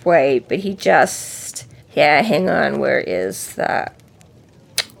 quite, but he just... Yeah, hang on. Where is that?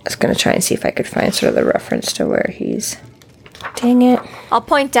 I was going to try and see if I could find sort of the reference to where he's... Dang it. I'll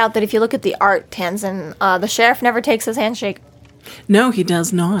point out that if you look at the art, Tanzan, the sheriff never takes his handshake. No, he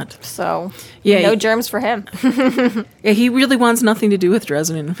does not. So, Yeah, no he- germs for him. Yeah, he really wants nothing to do with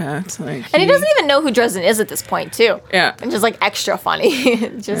Dresden, in fact. Like, And he doesn't even know who Dresden is at this point, too. Yeah. And just like extra funny.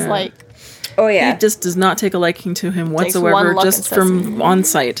 Just like, Oh, yeah. He just does not take a liking to him Takes one whatsoever, look just and says, from on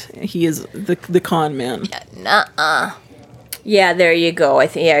sight. He is the con man. nuh-uh. Yeah, there you go. I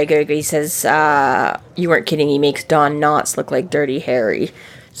think, yeah, I agree. He says, you weren't kidding. He makes Don Knotts look like Dirty Harry.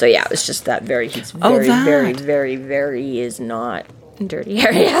 So, yeah, it was just that he's very, that. very, very, very is not Dirty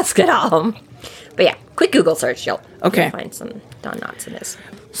Harry-esque at all. But, yeah, quick Google search. You'll find some Don Knotts in this.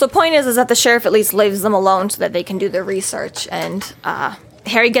 So point is that the sheriff at least leaves them alone so that they can do their research. And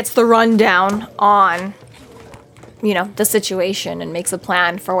Harry gets the rundown on, the situation and makes a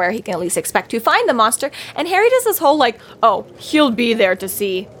plan for where he can at least expect to find the monster. And Harry does this whole he'll be there to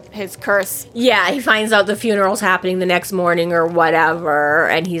see his curse. Yeah, he finds out the funeral's happening the next morning or whatever,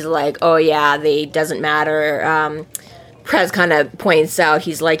 and he's like, oh, yeah, doesn't matter. Prez kind of points out,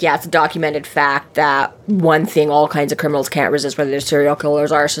 he's like, yeah, it's a documented fact that one thing all kinds of criminals can't resist, whether they're serial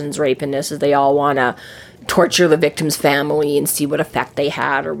killers, arsons, rapists, is they all want to torture the victim's family and see what effect they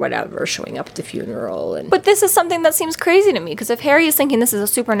had or whatever, showing up at the funeral. And But this is something that seems crazy to me, because if Harry is thinking this is a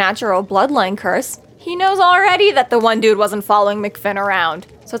supernatural bloodline curse, he knows already that the one dude wasn't following McFinn around.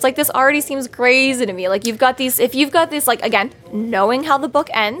 So it's like, this already seems crazy to me. Like, if you've got this, like, again, knowing how the book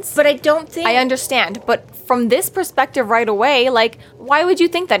ends. But I don't think... I understand, but from this perspective right away, like, why would you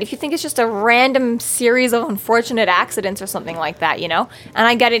think that? If you think it's just a random series of unfortunate accidents or something like that, And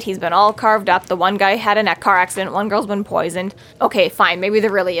I get it, he's been all carved up. The one guy had a car accident, one girl's been poisoned. Okay, fine, maybe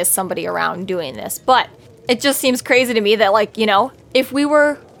there really is somebody around doing this. But it just seems crazy to me that, like, if we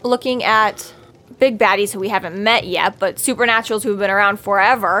were looking at big baddies who we haven't met yet, but supernaturals who've been around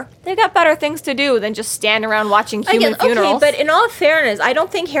forever, they've got better things to do than just stand around watching human funerals. Okay, but in all fairness, I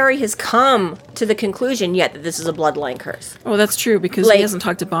don't think Harry has come to the conclusion yet that this is a bloodline curse. Oh, that's true, because Like, he hasn't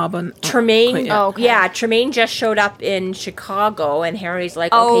talked to Bob on Tremaine, quite yet. okay. yeah, Tremaine just showed up in Chicago, and Harry's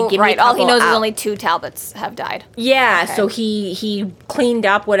like, Oh, okay, give right. me a All couple he knows is hours. only 2 Talbots have died. Yeah, Okay. so he cleaned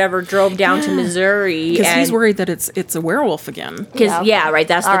up whatever, drove down to Missouri. Because he's and- worried that it's a werewolf again. Because, Yeah. right,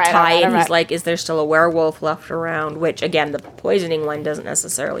 that's the All right, all tie, right, and all he's right. like, is there still a werewolf left around? Which, again, the poisoning one doesn't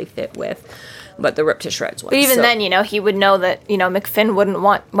necessarily fit with, but the ripped to shreds one. But even So- then, he would know that, McFinn wouldn't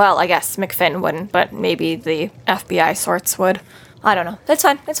want... Well, I guess McFinn wouldn't, but maybe the FBI sorts would. I don't know. That's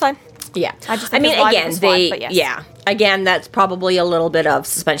fine. It's fine. Yeah. I just think his logic was flawed, but yes. Yeah. Again, that's probably a little bit of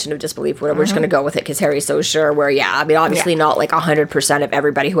suspension of disbelief. Whatever. We're just going to go with it because Harry's so sure. Where, obviously Yeah. not like 100% of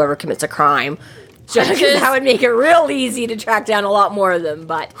everybody who ever commits a crime. Just because that would make it real easy to track down a lot more of them.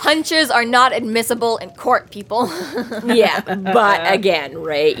 But Hunches are not admissible in court, people. yeah, but again,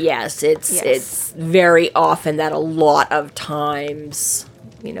 right? Yes, Yes. it's very often that a lot of times,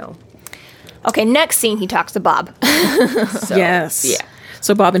 Okay, next scene, he talks to Bob. So, Yes. Yeah.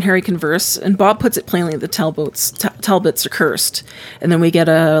 So Bob and Harry converse, and Bob puts it plainly the Talbots are cursed. And then we get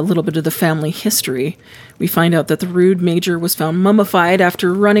a little bit of the family history. We find out that the rude major was found mummified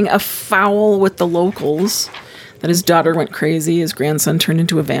after running afoul with the locals, that his daughter went crazy, his grandson turned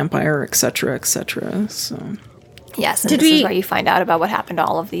into a vampire, etc., etc. So Yes, and Did this is we- where you find out about what happened to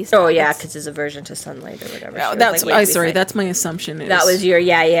all of these. Oh yeah, Talbots. because his aversion to sunlight or whatever. oh, She was that's like, wait, sorry, wait. that's my assumption. Is, That was your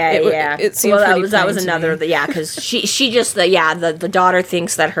yeah. It seemed well, that pretty was plain to another me. because she just the daughter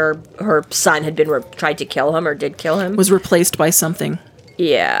thinks that her son had been tried to kill him or did kill him. was replaced by something.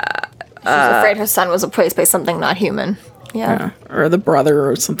 Yeah. She was afraid her son was replaced by something not human. Yeah. Or the brother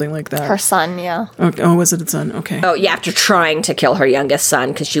or something like that. Her son, yeah. Okay. Oh, was it its son? Okay. Oh, yeah, after trying to kill her youngest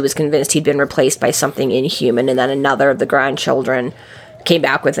son because she was convinced he'd been replaced by something inhuman, and then another of the grandchildren came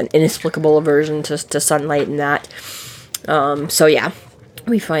back with an inexplicable aversion to sunlight and that. So, yeah,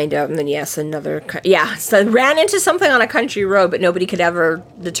 we find out, and then, yes, so ran into something on a country road, but nobody could ever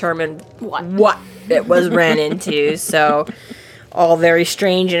determine what it was ran into, so... all very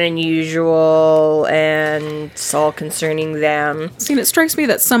strange and unusual, and it's all concerning them. See, and it strikes me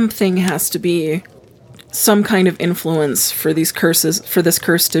that something has to be some kind of influence for these curses, for this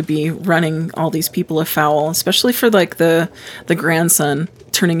curse to be running all these people afoul, especially for like the grandson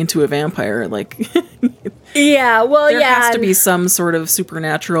turning into a vampire. Like, Yeah, well, there has to be some sort of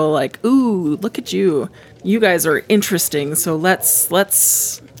supernatural, like, ooh, look at you. You guys are interesting, so let's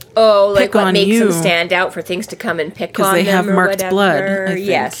Oh, like pick what on makes you. them stand out for things to come and pick on because they them have or marked whatever. blood. I think.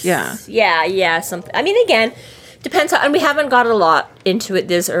 Yes. Yeah. Something. I mean, again, depends on, and we haven't got a lot into it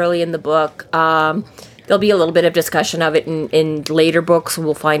this early in the book. There'll be a little bit of discussion of it in later books.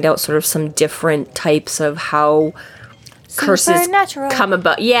 We'll find out sort of some different types of how curses Supernatural. come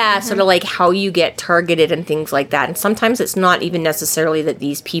about. Yeah, sort of like how you get targeted and things like that. And sometimes it's not even necessarily that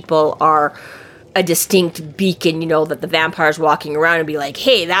these people are a distinct beacon, you know, that the vampire's walking around and be like,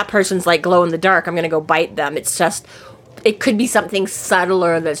 hey, that person's like glow in the dark, I'm gonna go bite them. It's just, it could be something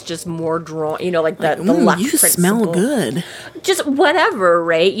subtler that's just more drawn, you know, like the luck you principle. smell good. Just whatever,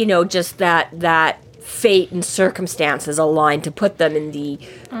 right? You know, just that fate and circumstances aligned to put them in the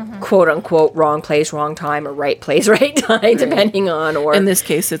quote unquote wrong place, wrong time, or right place, right time, depending on, or In this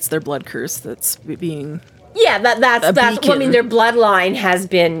case, it's their blood curse that's being. yeah, that's well, I beacon. mean, their bloodline has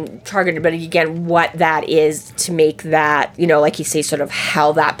been targeted, but again, what that is to make that, you know, like you say, sort of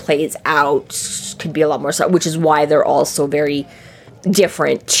how that plays out could be a lot more so, which is why they're all so very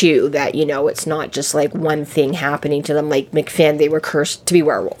different too, that, you know, it's not just like one thing happening to them. Like McFinn, they were cursed to be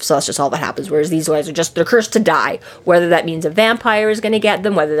werewolves, so that's just all that happens, whereas these guys are just, they're cursed to die, whether that means a vampire is going to get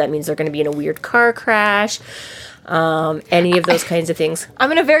them, whether that means they're going to be in a weird car crash, any of those kinds of things.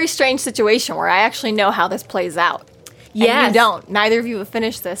 I'm in a very strange situation where I actually know how this plays out. And Yes. you don't. Neither of you have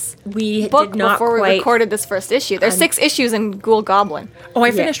finished this We book did not before we quite recorded this first issue. There's 6 issues in Ghoul Goblin. Oh,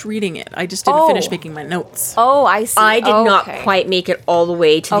 I finished reading it. I just didn't Oh. finish making my notes. Oh, I see. I did not Okay. quite make it all the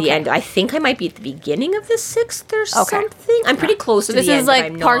way to Okay. the end. I think I might be at the beginning of the 6th or something. I'm pretty close So to this the is end, but like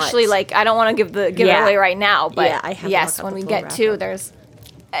I'm partially not. like, I don't want to give it Yeah. away right now, but Yeah, I have yes, not got when the we full get wrap to, up. there's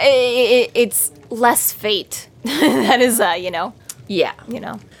it's less fate. That is you know. Yeah.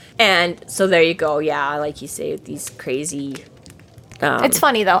 And so there you go. Yeah, like you say, with these crazy It's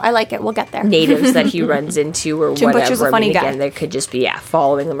funny though. I like it. We'll get there. natives that he runs into or Jim whatever. Butcher's a funny guy. Again, there could just be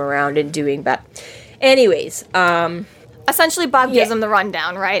following them around and doing that. Anyways, Essentially, Bob gives Yeah. him the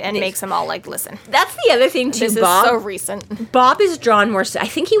rundown, right, and makes them all like, listen. that's the other thing too. This Bob, is so recent. Bob is drawn more. I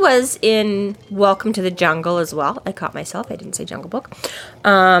think he was in Welcome to the Jungle as well. I caught myself. I didn't say Jungle Book.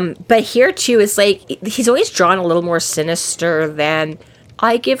 But here too is like he's always drawn a little more sinister than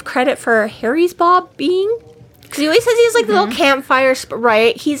I give credit for Harry's Bob being. Because he always says he's like the little campfire,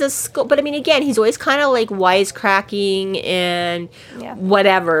 right? He's a skull, but I mean, again, he's always kind of like wisecracking and Yeah.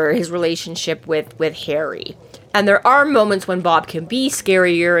 whatever his relationship with Harry. And there are moments when Bob can be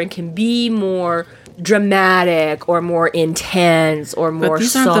scarier and can be more dramatic or more intense or more But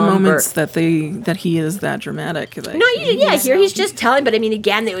these somber. aren't the moments that he is that dramatic. Like, No, here he's just telling, but I mean,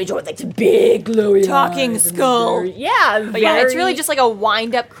 again, they always go with like the big glowy Talking eyes and skull. very- yeah, But yeah, it's really just like a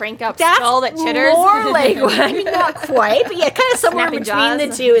wind-up, crank-up that's skull that chitters. more like, I mean, not quite, but yeah, kind of somewhere Snapping between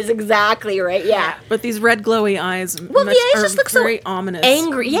jaws. the two is exactly right. Yeah. But these red glowy eyes, Well, the eyes are just look so very ominous.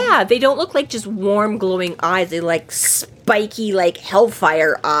 angry. Yeah, they don't look like just warm, glowing eyes. They like spiky, like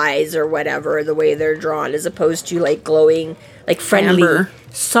hellfire eyes or whatever. The way they're drawn, as opposed to like glowing, like friendly, Amber.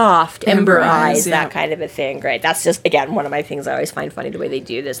 soft ember Amber eyes, eyes, yeah. that kind of a thing. Right? That's just again one of my things I always find funny the way they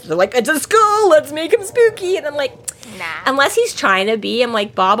do this. They're like, it's a skull. Let's make him spooky. And I'm like, Nah. unless he's trying to be, I'm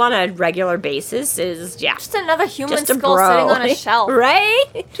like Bob on a regular basis is Just another human just a skull bro. sitting on a shelf. right?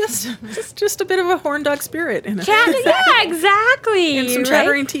 Just a bit of a horn dog spirit in it. Yeah, exactly. And some right?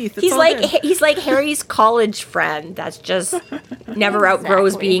 chattering teeth. It's He's all like good. he's like Harry's college friend. That's just never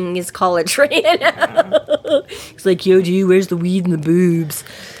outgrows Exactly. being his college friend. He's like, yo, G, where's the weed and the boobs?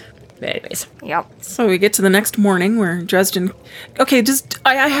 But anyways, Yep. So we get to the next morning where Dresden. Okay,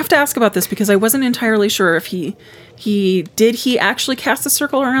 I have to ask about this because I wasn't entirely sure if he did he actually cast a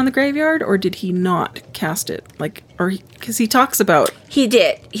circle around the graveyard or did he not cast it? Like, or because he talks about. he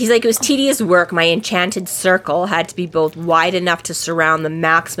did. He's like, it was tedious work. My enchanted circle had to be both wide enough to surround the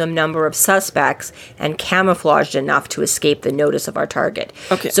maximum number of suspects and camouflaged enough to escape the notice of our target.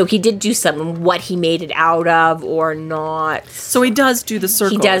 Okay. So he did do something. What he made it out of or not. So he does do the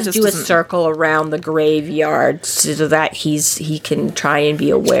circle. He does it just do a doesn't- circle around the graveyard so that he can try and be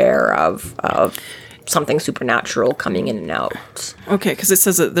aware of something supernatural coming in and out. Okay, because it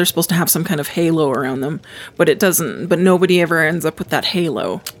says that they're supposed to have some kind of halo around them, but it doesn't. But nobody ever ends up with that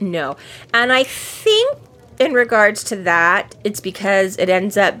halo. No. And I think in regards to that, it's because it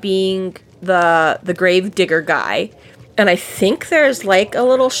ends up being the grave digger guy. And I think there's like a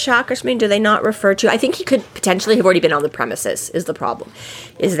little shack or something. Do they not refer to? I think he could potentially have already been on the premises, is the problem.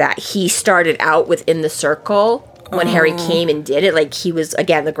 Is that he started out within the circle when Harry came and did it. Like, he was,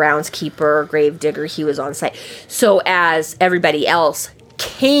 again, the groundskeeper, grave digger, he was on site. So as everybody else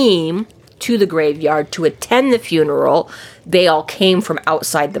came to the graveyard to attend the funeral, they all came from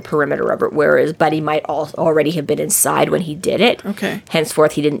outside the perimeter of it, whereas Buddy might already have been inside when he did it. Okay.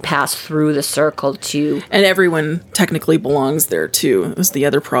 Henceforth, he didn't pass through the circle to... And everyone technically belongs there, too. It was the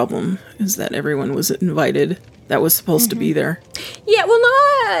other problem, is that everyone was invited that was supposed to be there. Yeah, well,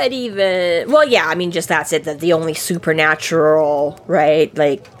 not even... Well, yeah, I mean, just that's it, that the only supernatural, right,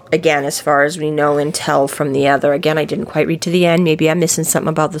 like... Again, as far as we know and tell from the other, again, I didn't quite read to the end. Maybe I'm missing something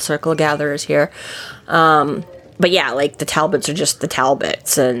about the Circle of Gatherers here. But yeah, like, the Talbots are just the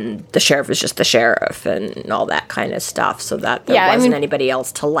Talbots, and the sheriff is just the sheriff, and all that kind of stuff, so that there wasn't anybody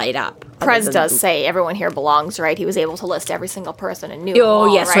else to light up. Prez does say everyone here belongs, right? He was able to list every single person and knew Oh, them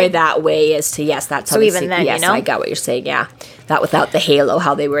all, yes, right? right, that way is to, yes, that's how So they even see, then, yes, you know? I got what you're saying, yeah. That without the halo,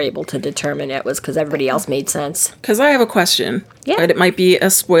 how they were able to determine it was because everybody else made sense. Because I have a question. Yeah. But it might be a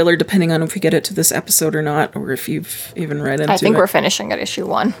spoiler depending on if we get it to this episode or not, or if you've even read into it. I think we're finishing at issue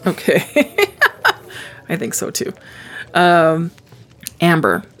 1. Okay. I think so, too.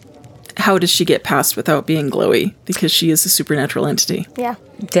 Amber. How does she get past without being glowy? Because she is a supernatural entity. Yeah.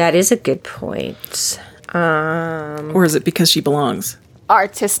 That is a good point. Or is it because she belongs?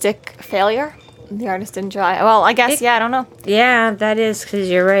 Artistic failure? The artist didn't try. Well, I guess, I don't know. Yeah, that is because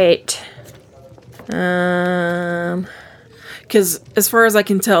you're right. Because as far as I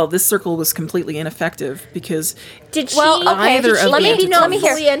can tell, this circle was completely ineffective because Did she? Well, okay, either did she of the maybe entities- not hear.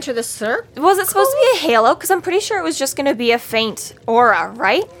 fully enter the circle? Was it supposed to be a halo? Because I'm pretty sure it was just going to be a faint aura,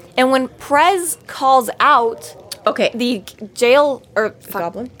 right? And when Prez calls out Okay. the jail or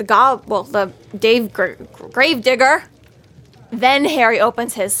goblin? the grave digger, then Harry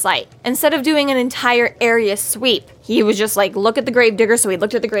opens his sight. Instead of doing an entire area sweep, he was just like, look at the grave digger. So he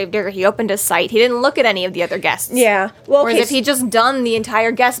looked at the grave digger. He opened his sight. He didn't look at any of the other guests. Yeah. Well, Whereas if he just done the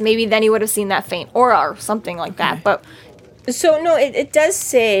entire guest, maybe then he would have seen that faint aura or something like that. But so no, it does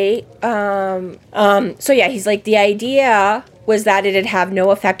say. So yeah, he's like, the idea was that it'd have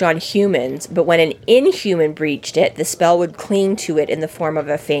no effect on humans, but when an inhuman breached it, the spell would cling to it in the form of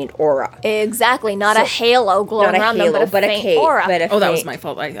a faint aura. exactly, not a halo glowing Not a around halo, them, but a faint aura. but a Oh, that was faint- my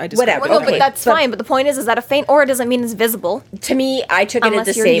fault. I just Whatever. Well, no, Okay, but that's but- fine. But the point is that a faint aura doesn't mean it's visible To me, I took it unless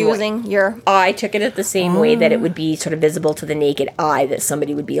the you're same way. using your. I took it at the same way that it would be sort of visible to the naked eye, that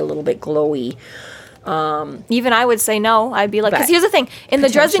somebody would be a little bit glowy. Even I would say no. I'd be like, because But here's the thing: in the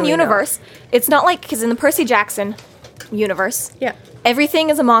Dresden potentially universe, it's not like because in the Percy Jackson universe, Yeah. everything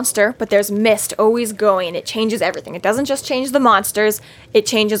is a monster, but there's mist always going. It changes everything. It doesn't just change the monsters; it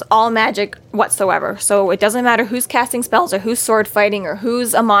changes all magic whatsoever. So it doesn't matter who's casting spells or who's sword fighting or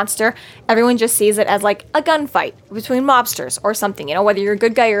who's a monster. Everyone just sees it as like a gunfight between mobsters or something. You know, whether you're a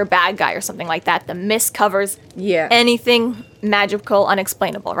good guy or a bad guy or something like that. The mist covers Yeah. anything magical,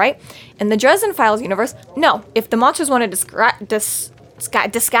 unexplainable, right? In the Dresden Files universe, no. If the monsters want to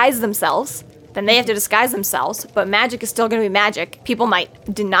disguise themselves, then they have to disguise themselves, but magic is still going to be magic. People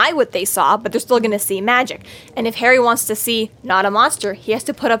might deny what they saw, but they're still going to see magic. And if Harry wants to see not a monster, he has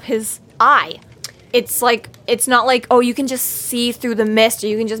to put up his eye. It's like, it's not like, oh, you can just see through the mist or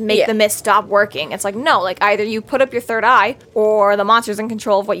you can just make Yeah. the mist stop working. It's like, no, like either you put up your third eye or the monster's in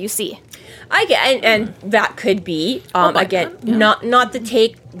control of what you see. I get, and that could be again not the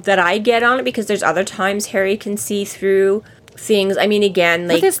take that I get on it, because there's other times Harry can see through things. I mean, again,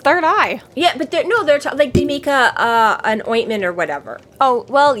 like With his third eye. yeah, but they're like they make an ointment or whatever. Oh,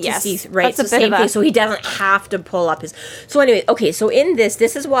 well, To yes. see, right? That's a so bit same of thing. a, So he doesn't have to pull up his. So anyway, okay. So in this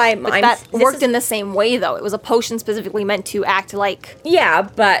is why that worked in the same way, though. It was a potion specifically meant to act like. Yeah,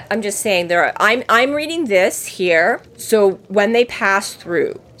 but I'm just saying I'm reading this here. So when they pass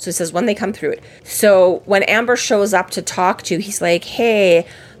through, so it says when they come through it. So when Amber shows up to talk to, he's like, "Hey,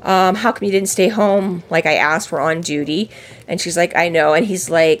 how come you didn't stay home? Like I asked, we're on duty." And she's like, "I know." And he's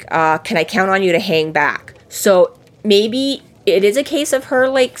like, "Can I count on you to hang back?" So maybe it is a case of her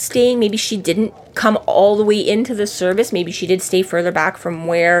like staying. Maybe she didn't come all the way into the service. Maybe she did stay further back from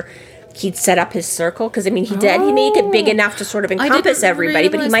where he'd set up his circle, because I mean he made it big enough to sort of encompass didn't everybody,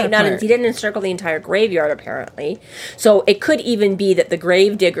 but he realize might that not part. he didn't encircle the entire graveyard apparently. So it could even be that the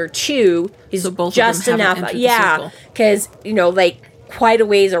gravedigger too is So both of just them haven't enough, entered the yeah, circle. because like quite a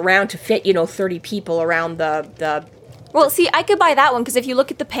ways around to fit 30 people around the Well, see, I could buy that one because if you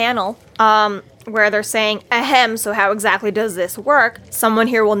look at the panel, where they're saying, ahem, so how exactly does this work? Someone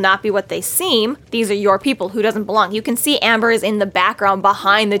here will not be what they seem. These are your people who doesn't belong. You can see Amber is in the background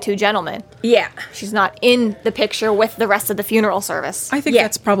behind the two gentlemen. Yeah. She's not in the picture with the rest of the funeral service. I think Yeah.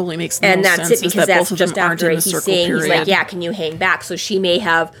 that's probably makes the And most that's sense it, is because that that's both of just them aren't after in it. the He's circle saying, period. he's like, yeah, can you hang back? So she may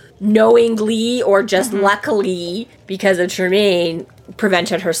have knowingly or just luckily, because of Tremaine,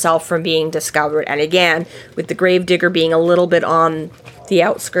 prevented herself from being discovered. And again, with the gravedigger being a little bit on the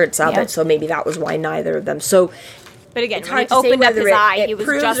outskirts of Yeah. it, so maybe that was why neither of them. So But again, it's when he hard to say opened up whether his eye, it he was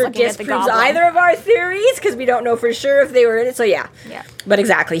proves just or looking at the disproves goblin. either of our theories, because we don't know for sure if they were in it. So yeah. But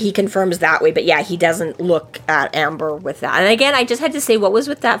exactly, he confirms that way. But yeah, he doesn't look at Amber with that. And again, I just had to say, what was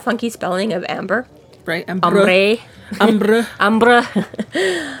with that funky spelling of Amber? Right? Ambre. Ambre. Amber.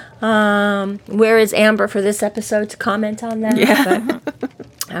 Where is Amber for this episode to comment on that? Yeah.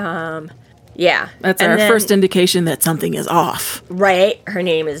 But, yeah. That's And our then- first indication that something is off. Right. Her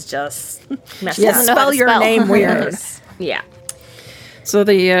name is just messed She up. doesn't know how to spell. weird. Yeah. So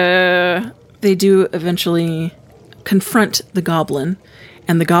they do eventually confront the goblin,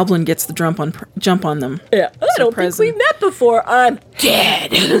 and the goblin gets the jump on them. Yeah. I don't think we met before. I'm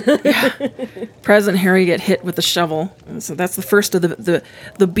dead. Prez and Harry get hit with the shovel. And so that's the first of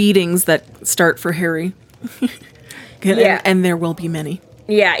the beatings that start for Harry. Yeah. And there will be many.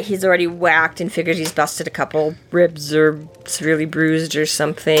 Yeah, he's already whacked and figures he's busted a couple ribs or severely bruised or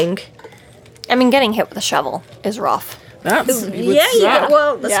something. I mean, getting hit with a shovel is rough. That's Yeah.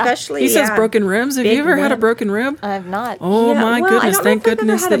 Well, especially He says yeah. broken ribs. Have Big you ever had a rib. broken rib? I've not. Oh Yeah, my well, I goodness! don't know Thank if I've ever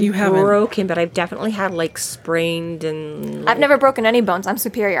goodness had that a you haven't. broken, but I've definitely had like sprained and. I've never broken any bones. I'm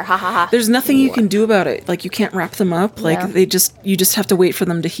superior. Ha ha ha. There's nothing you can do about it. Like you can't wrap them up. Like Yeah. you just have to wait for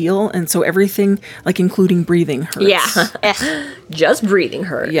them to heal. And so everything, like including breathing, hurts. Yeah, just breathing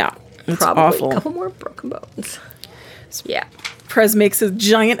hurt. Yeah. It's Probably awful. a couple more broken bones. Yeah. Prez makes a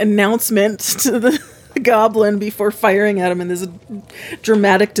giant announcement to the goblin before firing at him in this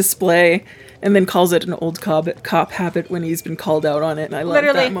dramatic display, and then calls it an old cop habit when he's been called out on it. And I love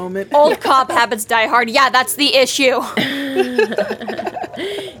Literally, that moment. old cop habits die hard. Yeah, that's the issue.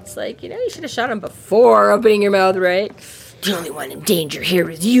 It's like, you should have shot him before opening your mouth, right? The only one in danger here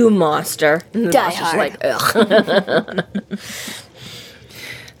is you, monster. And the Die monster's hard. like, ugh.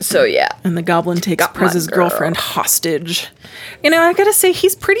 So, yeah. And the goblin takes Got my Prez's girl. girlfriend hostage. I gotta say,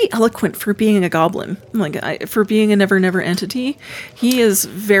 he's pretty eloquent for being a goblin. For being a never entity, he is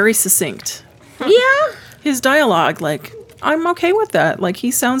very succinct. Yeah. His dialogue, I'm okay with that.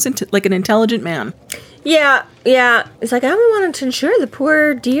 He sounds like an intelligent man. Yeah. It's like, I only wanted to ensure the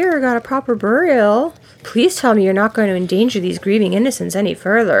poor deer got a proper burial. Please tell me you're not going to endanger these grieving innocents any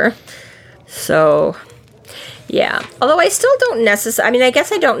further. So, yeah. Although I still don't necessarily... I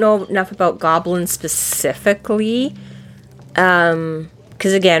guess I don't know enough about goblins specifically. Because,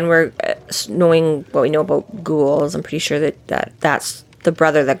 again, we're knowing what we know about ghouls. I'm pretty sure that's the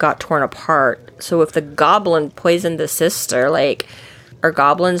brother that got torn apart. So if the goblin poisoned the sister, are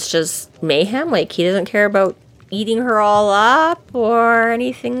goblins just mayhem? He doesn't care about eating her all up or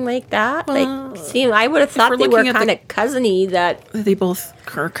anything like that? I would have thought we're they were looking at kind of cousiny that... Are they both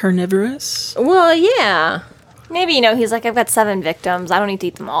carnivorous? Well, yeah. Maybe, he's like, I've got 7 victims. I don't need to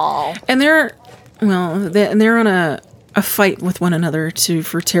eat them all. And they're on a fight with one another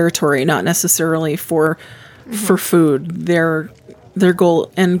for territory, not necessarily for food. Their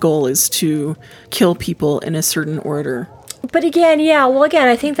end goal is to kill people in a certain order. But again,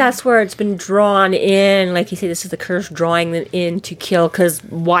 I think that's where it's been drawn in. Like you say, this is the curse drawing them in to kill. Because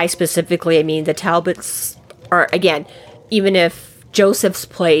why specifically? The Talbots are, again, even if Joseph's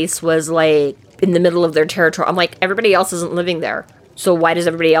place was in the middle of their territory, I'm like, everybody else isn't living there. So why does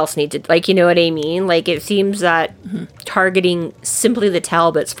everybody else need to, you know what I mean? It seems that targeting simply the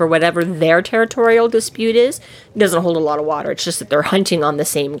Talbots for whatever their territorial dispute is doesn't hold a lot of water. It's just that they're hunting on the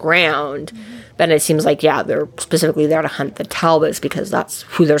same ground. But it seems like, they're specifically there to hunt the Talbots because that's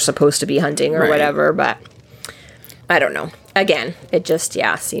who they're supposed to be hunting or whatever. But I don't know. Again, it just,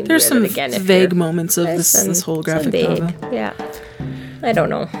 seems There's some weird. Again, if vague you're moments of this whole graphic novel. Yeah. I don't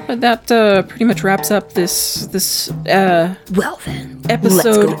know. But that pretty much wraps up this Well then,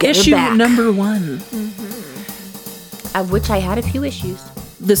 episode, get her issue back. number 1. Of which I had a few issues.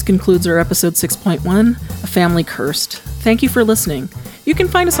 This concludes our episode 6.1, A Family Cursed. Thank you for listening. You can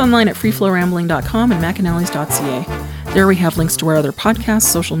find us online at freeflowrambling.com and macanallies.ca. There we have links to our other podcasts,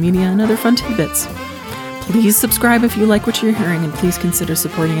 social media, and other fun tidbits. Please subscribe if you like what you're hearing, and please consider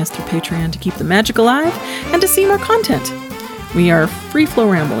supporting us through Patreon to keep the magic alive and to see more content. We are Free Flow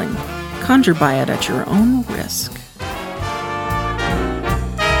Rambling. Conjure by it at your own risk.